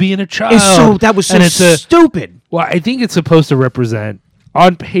back to being a child. So that was so stupid. Well, I think it's supposed to represent,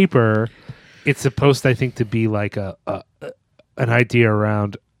 on paper, it's supposed, I think, to be like an idea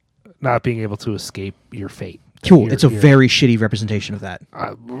around not being able to escape your fate. Cool. It's a very shitty representation of that.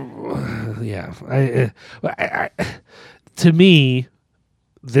 To me,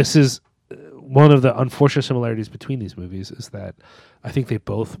 this is one of the unfortunate similarities between these movies, is that I think they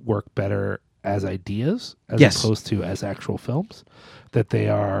both work better as ideas as opposed to as actual films. I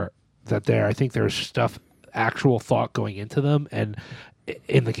think there's actual thought going into them, and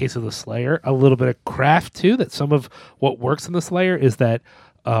in the case of the Slayer, a little bit of craft too. That some of what works in the Slayer is that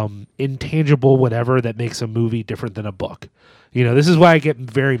intangible whatever that makes a movie different than a book. You know, this is why I get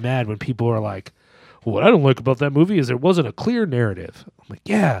very mad when people are like, what I don't like about that movie is there wasn't a clear narrative. I'm like,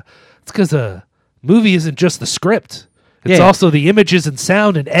 yeah, it's because a movie isn't just the script. It's also the images and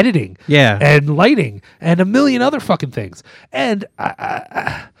sound and editing and lighting and a million other fucking things. And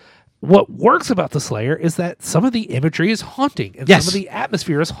what works about The Slayer is that some of the imagery is haunting and some of the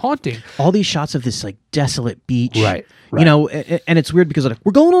atmosphere is haunting. All these shots of this like desolate beach. Right. You know, and it's weird because like,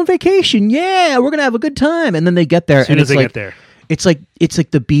 we're going on vacation. Yeah, we're going to have a good time. And then they get there. As soon as they get there. It's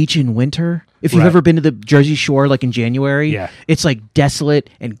like the beach in winter. If you've ever been to the Jersey Shore, like in January, it's like desolate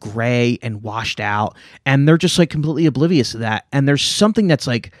and gray and washed out, and they're just like completely oblivious to that. And there's something that's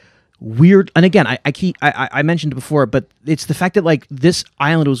like weird. And again, I mentioned it before, but it's the fact that like this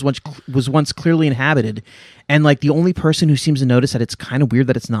island was once clearly inhabited, and like the only person who seems to notice that it's kind of weird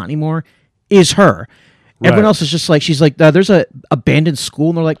that it's not anymore is her. Right. Everyone else is just like, she's like, there's a abandoned school,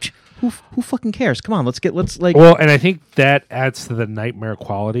 and they're like, who fucking cares? Come on, let's like. Well, and I think that adds to the nightmare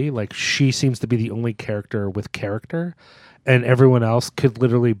quality. Like, she seems to be the only character with character, and everyone else could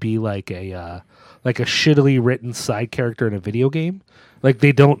literally be like a shittily written side character in a video game. Like,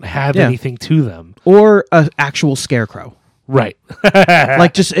 they don't have anything to them, or an actual scarecrow. Right.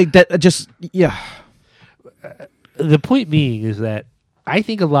 Like The point being is that I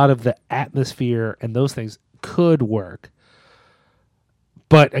think a lot of the atmosphere and those things could work.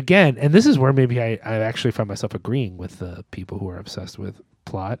 But again, and this is where maybe I actually find myself agreeing with the people who are obsessed with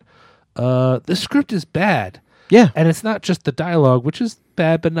plot. The script is bad. Yeah. And it's not just the dialogue, which is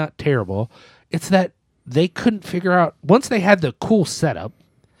bad but not terrible. It's that they couldn't figure out, once they had the cool setup,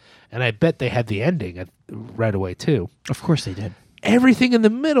 and I bet they had the ending right away too. Of course they did. Everything in the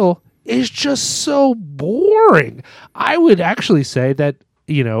middle is just so boring. I would actually say that,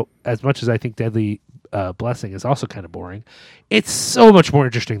 you know, as much as I think Deadly Blessing is also kind of boring, it's so much more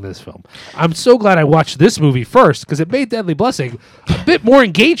interesting than this film. I'm so glad I watched this movie first because it made Deadly Blessing a bit more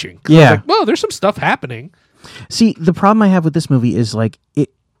engaging. Yeah. I was like, well, there's some stuff happening. See, the problem I have with this movie is like it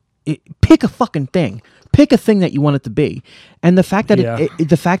pick a fucking thing. Pick a thing that you want it to be. And the fact that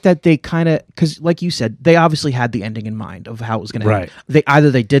the fact that they kind of, because like you said, they obviously had the ending in mind of how it was going to end.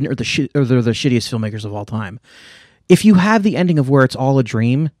 They didn't, or they're the shittiest filmmakers of all time. If you have the ending of where it's all a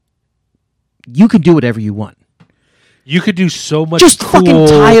dream, you can do whatever you want. You could do so much. Just cool, fucking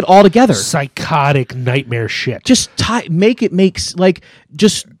tie it all together. Psychotic nightmare shit. Just make it makes like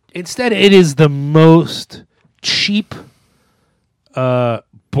just. Instead, it is the most cheap,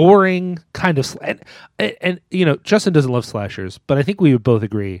 boring kind of and you know, Justin doesn't love slashers, but I think we would both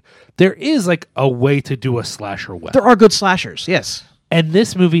agree there is like a way to do a slasher well. There are good slashers, yes. And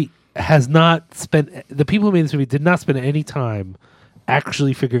this movie has not spent, the people who made this movie did not spend any time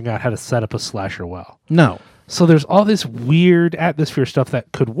actually figuring out how to set up a slasher well. No. So there's all this weird atmosphere stuff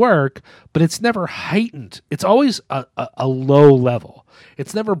that could work, but it's never heightened. It's always a low level.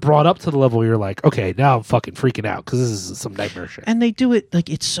 It's never brought up to the level where you're like, okay, now I'm fucking freaking out because this is some nightmare shit. And they do it like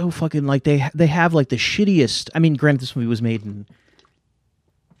it's so fucking like they have like the shittiest. I mean, granted, this movie was made in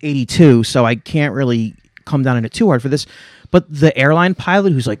 '82, so I can't really come down on it too hard for this. But the airline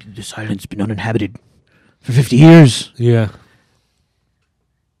pilot who's like, this island's been uninhabited for 50 years. Yeah.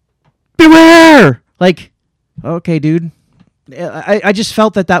 Beware! Like, okay, dude. I just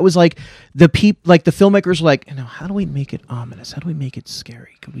felt that was like the filmmakers were like, you know, how do we make it ominous? How do we make it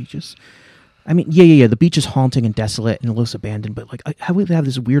scary? Could we just? I mean, yeah. The beach is haunting and desolate and it looks abandoned, but like, how would we have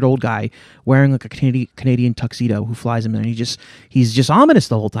this weird old guy wearing like a Canadian tuxedo who flies him and he's just ominous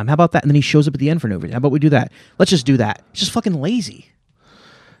the whole time? How about that? And then he shows up at the end for no reason. How about we do that? Let's just do that. It's just fucking lazy.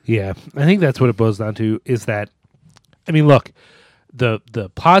 Yeah, I think that's what it boils down to. Is that, I mean, look. The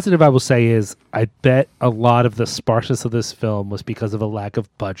positive I will say is I bet a lot of the sparseness of this film was because of a lack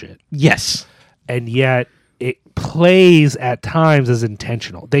of budget. Yes. And yet it plays at times as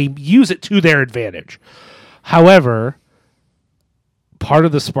intentional. They use it to their advantage. However, part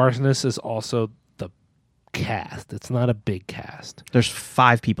of the sparseness is also the cast. It's not a big cast. There's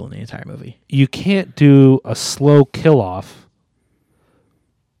 5 people in the entire movie. You can't do a slow kill-off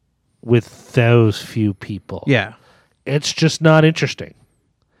with those few people. Yeah. It's just not interesting.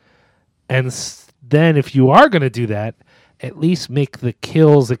 And then if you are going to do that, at least make the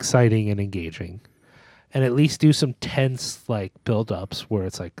kills exciting and engaging. And at least do some tense like build-ups where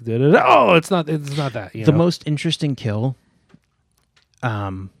it's like, oh, it's not that. The most interesting kill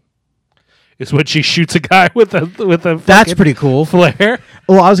is when she shoots a guy with a that's pretty cool flare.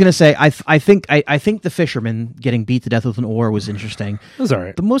 Well, I was gonna say I think the fisherman getting beat to death with an oar was interesting. It was all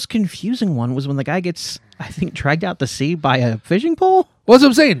right. The most confusing one was when the guy gets, I think, dragged out to sea by a fishing pole. What's what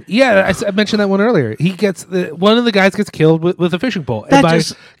I'm saying? Yeah, I mentioned that one earlier. He gets one of the guys gets killed with a fishing pole. And by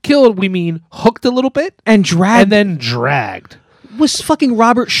killed we mean hooked a little bit and dragged and then dragged. was fucking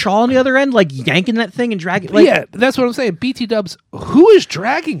Robert Shaw on the other end, like yanking that thing and dragging. Like, yeah, that's what I'm saying. BT Dubs, who is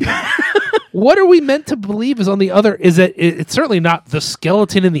dragging him? What are we meant to believe is on the other? Is that it's certainly not the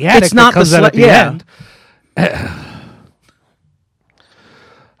skeleton in the attic? It's not that comes the out at the yeah. end.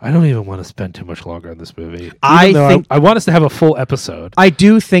 I don't even want to spend too much longer on this movie. I think I want us to have a full episode. I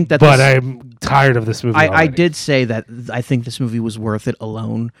do think that, but I'm tired of this movie. I did say that I think this movie was worth it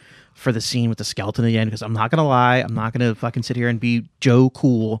alone for the scene with the skeleton at the end, because I'm not gonna lie, I'm not gonna fucking sit here and be Joe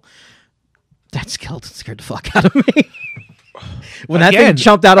Cool. That skeleton scared the fuck out of me. When that thing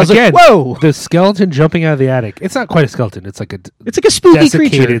jumped out, I was like, "Whoa!" The skeleton jumping out of the attic. It's not quite a skeleton. It's like a spooky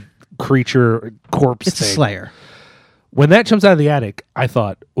creature corpse. It's thing. a Slayer. When that jumps out of the attic, I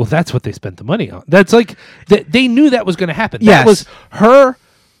thought, well, that's what they spent the money on. That's like they knew that was going to happen. Yes. That was her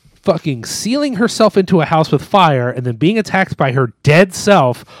fucking sealing herself into a house with fire and then being attacked by her dead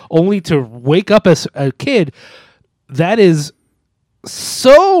self, only to wake up as a kid. That is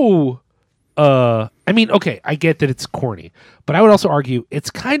so. I mean, okay, I get that it's corny, but I would also argue it's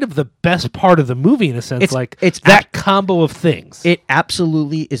kind of the best part of the movie in a sense. It's that combo of things. It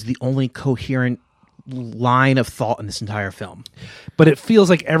absolutely is the only coherent line of thought in this entire film. But it feels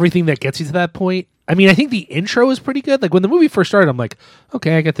like everything that gets you to that point. I mean, I think the intro is pretty good. Like when the movie first started, I'm like,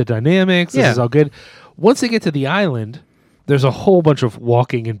 okay, I get the dynamics. This is all good. Once they get to the island, there's a whole bunch of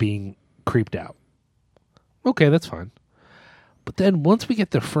walking and being creeped out. Okay, that's fine. But then once we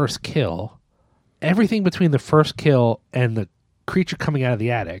get the first kill, everything between the first kill and the creature coming out of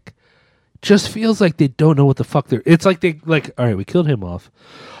the attic just feels like they don't know what the fuck they're... It's like all right, we killed him off.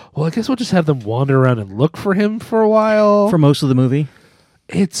 Well, I guess we'll just have them wander around and look for him for a while. For most of the movie.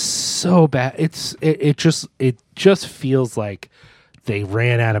 It's so bad. It just feels like they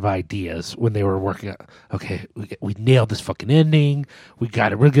ran out of ideas when they were working on, okay, we nailed this fucking ending. We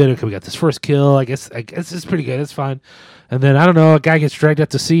got it real good. Okay, we got this first kill. I guess it's pretty good. It's fine. And then, I don't know, a guy gets dragged out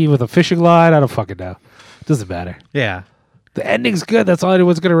to sea with a fishing line. I don't fucking know. Doesn't matter. Yeah. The ending's good. That's all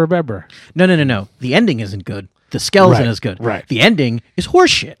anyone's going to remember. No. The ending isn't good. The skeleton is good. Right. The ending is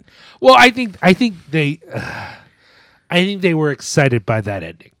horseshit. Well, I think they were excited by that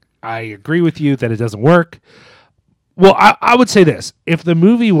ending. I agree with you that it doesn't work. Well, I would say this. If the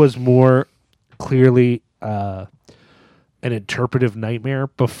movie was more clearly an interpretive nightmare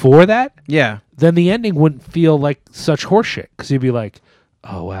before that, then the ending wouldn't feel like such horseshit. Because you'd be like,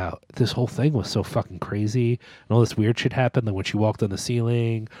 oh, wow, this whole thing was so fucking crazy. And all this weird shit happened. Like when she walked on the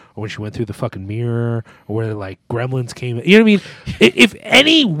ceiling, or when she went through the fucking mirror, or where like gremlins came. You know what I mean? If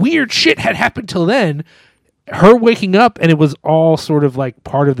any weird shit had happened till then, her waking up and it was all sort of like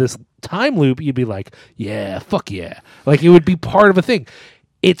part of this time loop, you'd be like, yeah, fuck yeah. Like it would be part of a thing.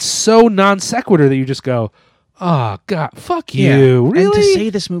 It's so non sequitur that you just go, oh, God, fuck you. Really? And to say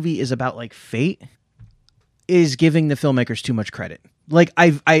this movie is about like fate is giving the filmmakers too much credit. Like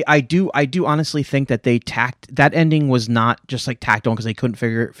I do honestly think that that ending was not just like tacked on because they couldn't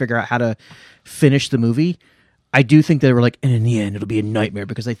figure out how to finish the movie. I do think they were like, and in the end, it'll be a nightmare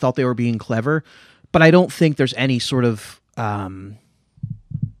because they thought they were being clever. But I don't think there's any sort of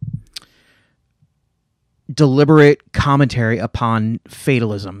deliberate commentary upon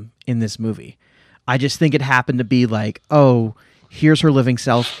fatalism in this movie. I just think it happened to be like, oh, here's her living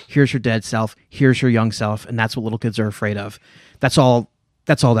self, here's her dead self, here's her young self, and that's what little kids are afraid of. That's all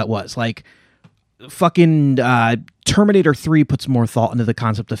that was. Like, fucking Terminator 3 puts more thought into the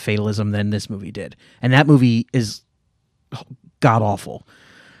concept of fatalism than this movie did. And that movie is god-awful.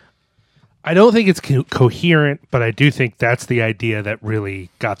 I don't think it's coherent, but I do think that's the idea that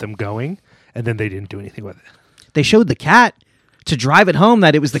really got them going, and then they didn't do anything with it. They showed the cat to drive it home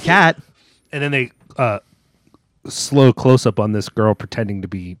that it was the cat. And then they slow close-up on this girl pretending to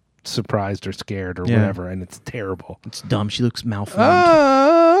be surprised or scared or whatever, and it's terrible. It's dumb. She looks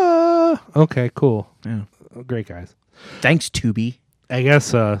malformed. Okay, cool. Yeah. Great, guys. Thanks, Tubi. I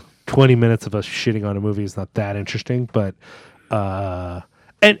guess 20 minutes of us shitting on a movie is not that interesting, but...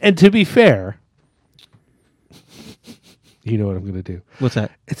 And to be fair, you know what I'm going to do. What's that?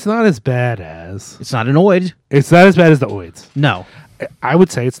 It's not as bad as... It's not an Oid. It's not as bad as the Oids. No. I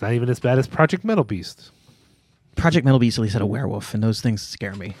would say it's not even as bad as Project Metal Beast. Project Metal Beast at least had a werewolf, and those things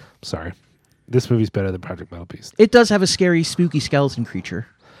scare me. Sorry. This movie's better than Project Metal Beast. It does have a scary, spooky skeleton creature.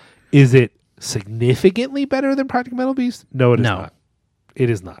 Is it significantly better than Project Metal Beast? No, it is not. It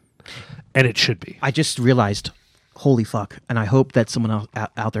is not. And it should be. I just realized... Holy fuck. And I hope that someone else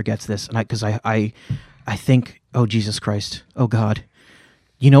out there gets this. And because I think, oh, Jesus Christ. Oh, God.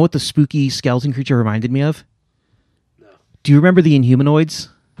 You know what the spooky skeleton creature reminded me of? No. Do you remember the Inhumanoids?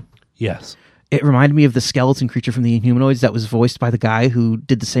 Yes. It reminded me of the skeleton creature from the Inhumanoids that was voiced by the guy who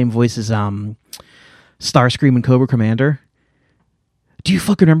did the same voice as Starscream and Cobra Commander. Do you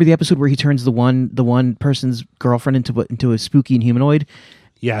fucking remember the episode where he turns the one person's girlfriend into a spooky and humanoid,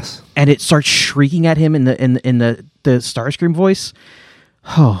 Yes. and it starts shrieking at him in the Starscream voice?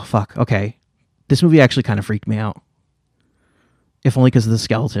 Oh fuck. Okay, this movie actually kind of freaked me out. If only because of the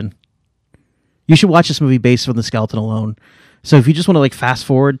skeleton. You should watch this movie based on the skeleton alone. So if you just want to like fast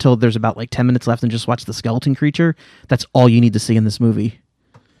forward till there's about like 10 minutes left and just watch the skeleton creature, that's all you need to see in this movie.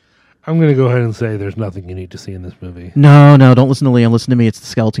 I'm going to go ahead and say there's nothing you need to see in this movie. No, don't listen to Liam. Listen to me. It's the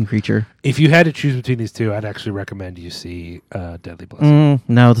skeleton creature. If you had to choose between these two, I'd actually recommend you see Deadly Blessing.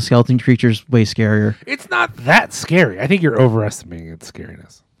 No, the skeleton creature's way scarier. It's not that scary. I think you're overestimating its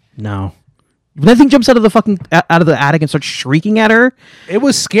scariness. No. When that thing jumps out of the attic and starts shrieking at her, It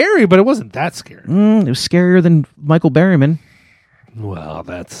was scary, but it wasn't that scary. it was scarier than Michael Berryman. Well,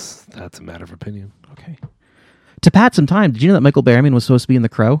 that's a matter of opinion. Okay. To pat some time, did you know that Michael Berryman was supposed to be in The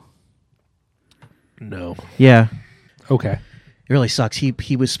Crow? No. Yeah. Okay. It really sucks.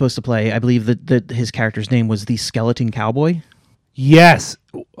 He was supposed to play, I believe that his character's name was the Skeleton Cowboy. Yes.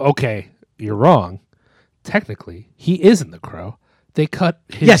 Okay. You're wrong. Technically, he is in The Crow. They cut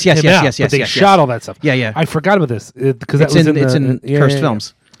him Yes, out, but they yes. shot all that stuff. Yeah. I forgot about this because that It's was in Cursed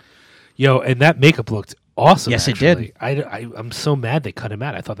Films. Yo, and that makeup looked awesome. Yes, it actually. did. I'm so mad they cut him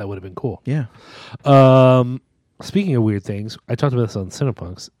out. I thought that would have been cool. Yeah. Speaking of weird things, I talked about this on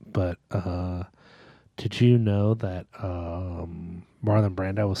Cinepunks, but did you know that Marlon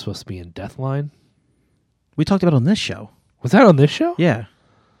Brando was supposed to be in Deathline? We talked about it on this show. Was that on this show? Yeah.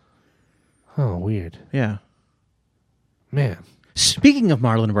 Oh, weird. Yeah. Man. Speaking of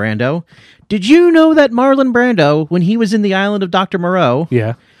Marlon Brando, did you know that Marlon Brando, when he was in The Island of Dr. Moreau,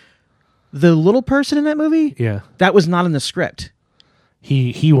 Yeah. the little person in that movie, Yeah. that was not in the script.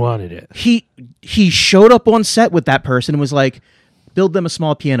 He wanted it. He showed up on set with that person and was like, build them a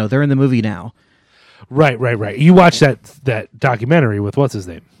small piano. They're in the movie now. Right. You watched that documentary with what's his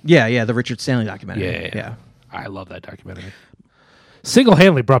name? Yeah, the Richard Stanley documentary. Yeah. I love that documentary.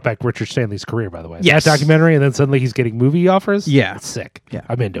 Single-handedly brought back Richard Stanley's career, by the way. Yes. That documentary, and then suddenly he's getting movie offers? Yeah. It's sick. Yeah.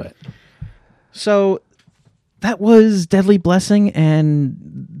 I'm into it. So that was Deadly Blessing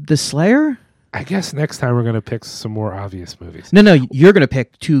and The Slayer? I guess next time we're going to pick some more obvious movies. No, you're going to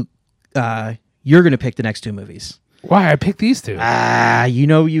pick two. You're going to pick the next two movies. Why? I picked these two.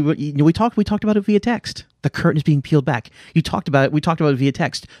 We talked about it via text. The curtain is being peeled back. We talked about it via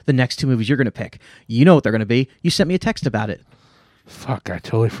text. The next two movies you're going to pick. You know what they're going to be. You sent me a text about it. Fuck, I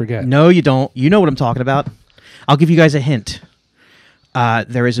totally forget. No, you don't. You know what I'm talking about. I'll give you guys a hint.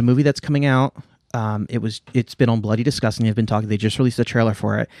 There is a movie that's coming out. It's been on Bloody Disgusting. They just released a trailer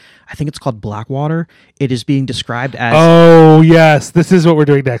for it. I think it's called Blackwater. It is being described as... Oh, yes. This is what we're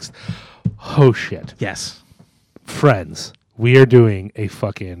doing next. Oh, shit. Yes. Friends, we are doing a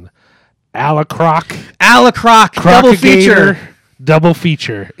fucking Alacroc double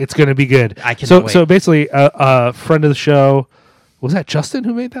feature. It's going to be good. I cannot wait. So basically, a friend of the show... Was that Justin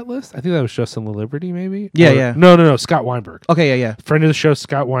who made that list? I think that was Justin LaLiberty, maybe? Yeah. No, Scott Weinberg. Okay, yeah. Friend of the show,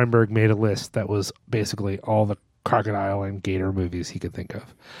 Scott Weinberg, made a list that was basically all the crocodile and gator movies he could think of.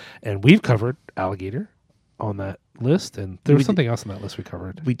 And we've covered Alligator on that list, and there was something else on that list we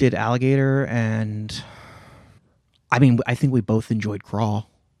covered. We did Alligator, and... I think we both enjoyed Crawl.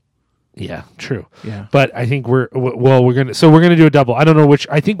 Yeah, true. Yeah. But I think we're going to do a double. I don't know which.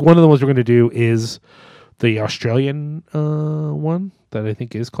 I think one of the ones we're going to do is the Australian one that I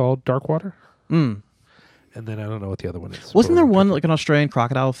think is called Darkwater. Mm. And then I don't know what the other one is. Wasn't there one like an Australian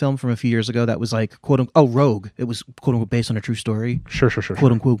crocodile film from a few years ago that was like Rogue? It was quote unquote based on a true story. Sure.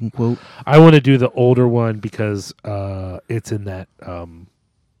 Quote unquote. I want to do the older one because it's in that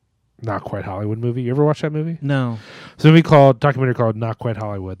Not Quite Hollywood movie. You ever watch that movie? No. It's a documentary called Not Quite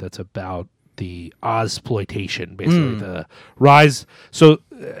Hollywood that's about the Ozploitation, basically the rise. So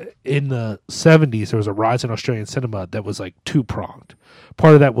in the 70s, there was a rise in Australian cinema that was like two-pronged.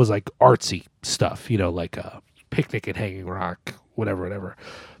 Part of that was like artsy stuff, like Picnic at Hanging Rock, whatever.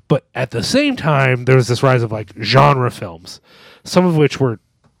 But at the same time, there was this rise of like genre films, some of which were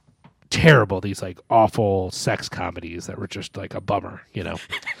terrible, these like awful sex comedies that were just like a bummer,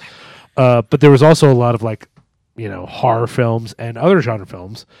 But there was also a lot of like, horror films and other genre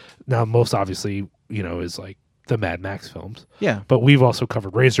films. Now, most obviously, is like the Mad Max films. Yeah. But we've also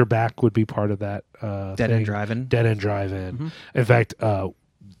covered Razorback would be part of that. Dead End Drive-In. Dead End Drive-In. Mm-hmm. In fact, the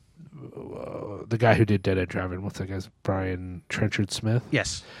guy who did Dead End Drive-In, what's that guy's? Brian Trenchard Smith?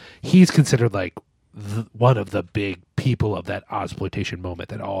 Yes. He's considered like one of the big people of that Ozploitation moment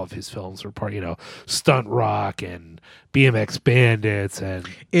that all of his films were part, Stunt Rock and BMX Bandits and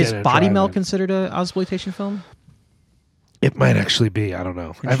Is Body Melt considered a Ozploitation film? It might actually be. I don't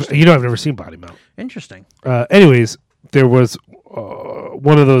know. I've never seen Body Melt. Interesting. Anyways, there was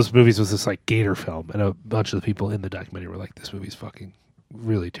one of those movies was this like gator film, and a bunch of the people in the documentary were like, "This movie's fucking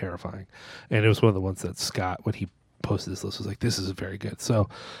really terrifying," and it was one of the ones that Scott, when he posted this list, was like, "This is very good." So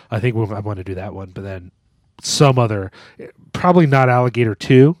I think I want to do that one, but then some other, probably not Alligator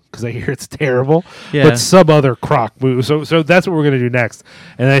 2 because I hear it's terrible, but some other croc movie. So that's what we're going to do next.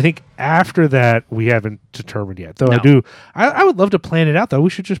 And I think after that we haven't determined yet. Though I would love to plan it out. Though we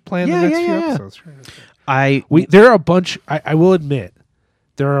should just plan the next few episodes. There are a bunch. I will admit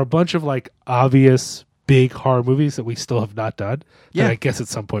there are a bunch of like obvious big horror movies that we still have not done. That I guess at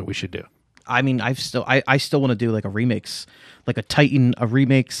some point we should do. I mean, I still want to do like a remakes, like a Titan, a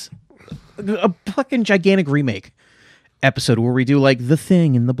fucking gigantic remake episode where we do like The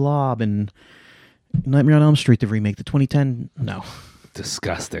Thing and The Blob and Nightmare on Elm Street, the remake, the 2010. No,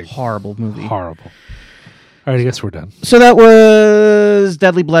 disgusting, horrible movie, horrible. All right, I guess we're done. So that was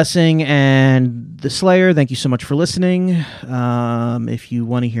Deadly Blessing and The Slayer. Thank you so much for listening. If you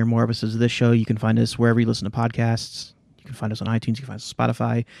want to hear more episodes of this show, you can find us wherever you listen to podcasts. You can find us on iTunes. You can find us on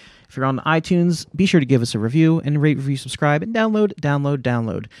Spotify. If you're on iTunes, be sure to give us a review and rate, review, subscribe, and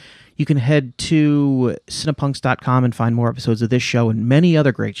download. You can head to cinepunks.com and find more episodes of this show and many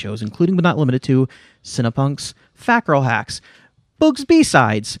other great shows, including but not limited to Cinepunks, Fat Girl Hacks, Boog's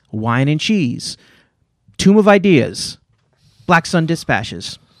B-Sides, Wine and Cheese, Tomb of Ideas, Black Sun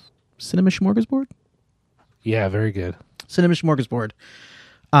Dispatches, Cinema Smorgasbord? Yeah, very good. Cinema Smorgasbord.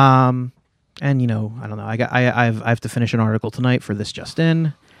 And, I don't know. I have to finish an article tonight for This Just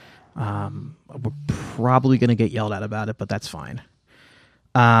In. We're probably going to get yelled at about it, but that's fine.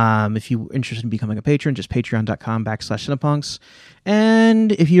 If you're interested in becoming a patron, just patreon.com/cinepunks.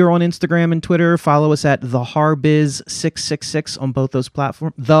 And if you're on Instagram and Twitter, follow us at theharbiz666 on both those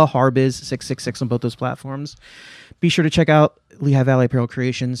platforms. Theharbiz666 on both those platforms. Be sure to check out Lehigh Valley Apparel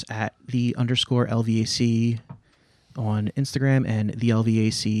Creations at _LVAC on Instagram and the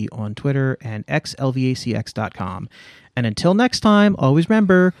LVAC on Twitter and xlvacx.com. And until next time, always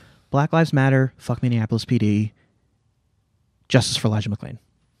remember, Black Lives Matter, fuck Minneapolis PD, justice for Elijah McClain.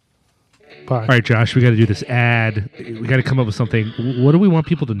 Bye. All right, Josh, we got to do this ad. We got to come up with something. What do we want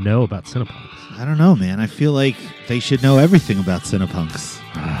people to know about Cinepunks? I don't know, man. I feel like they should know everything about Cinepunks.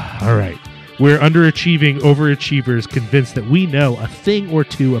 All right. We're underachieving overachievers convinced that we know a thing or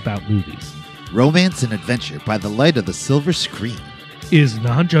two about movies. Romance and adventure by the light of the silver screen. Is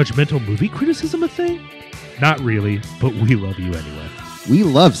non-judgmental movie criticism a thing? Not really, but we love you anyway. We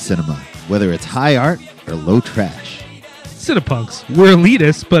love cinema, whether it's high art or low trash. Cinepunks, we're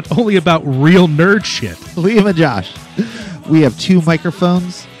elitists, but only about real nerd shit. Liam and Josh, we have 2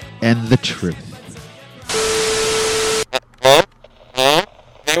 microphones and the truth.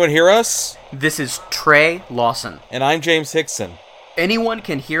 Anyone hear us? This is Trey Lawson. And I'm James Hickson. Anyone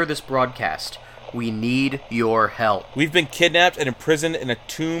can hear this broadcast. We need your help. We've been kidnapped and imprisoned in a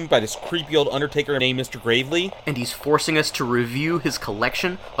tomb by this creepy old undertaker named Mr. Gravely. And he's forcing us to review his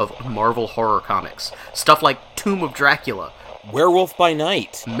collection of Marvel horror comics. Stuff like Tomb of Dracula, Werewolf by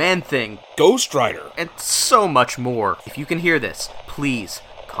Night, Man-Thing, Ghost Rider, and so much more. If you can hear this, please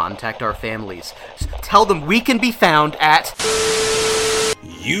contact our families. Tell them we can be found at...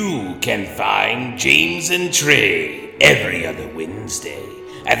 You can find James and Trey every other Wednesday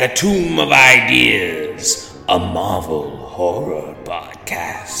at the Tomb of Ideas, a Marvel horror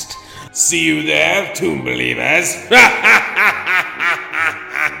podcast. See you there, Tomb Believers.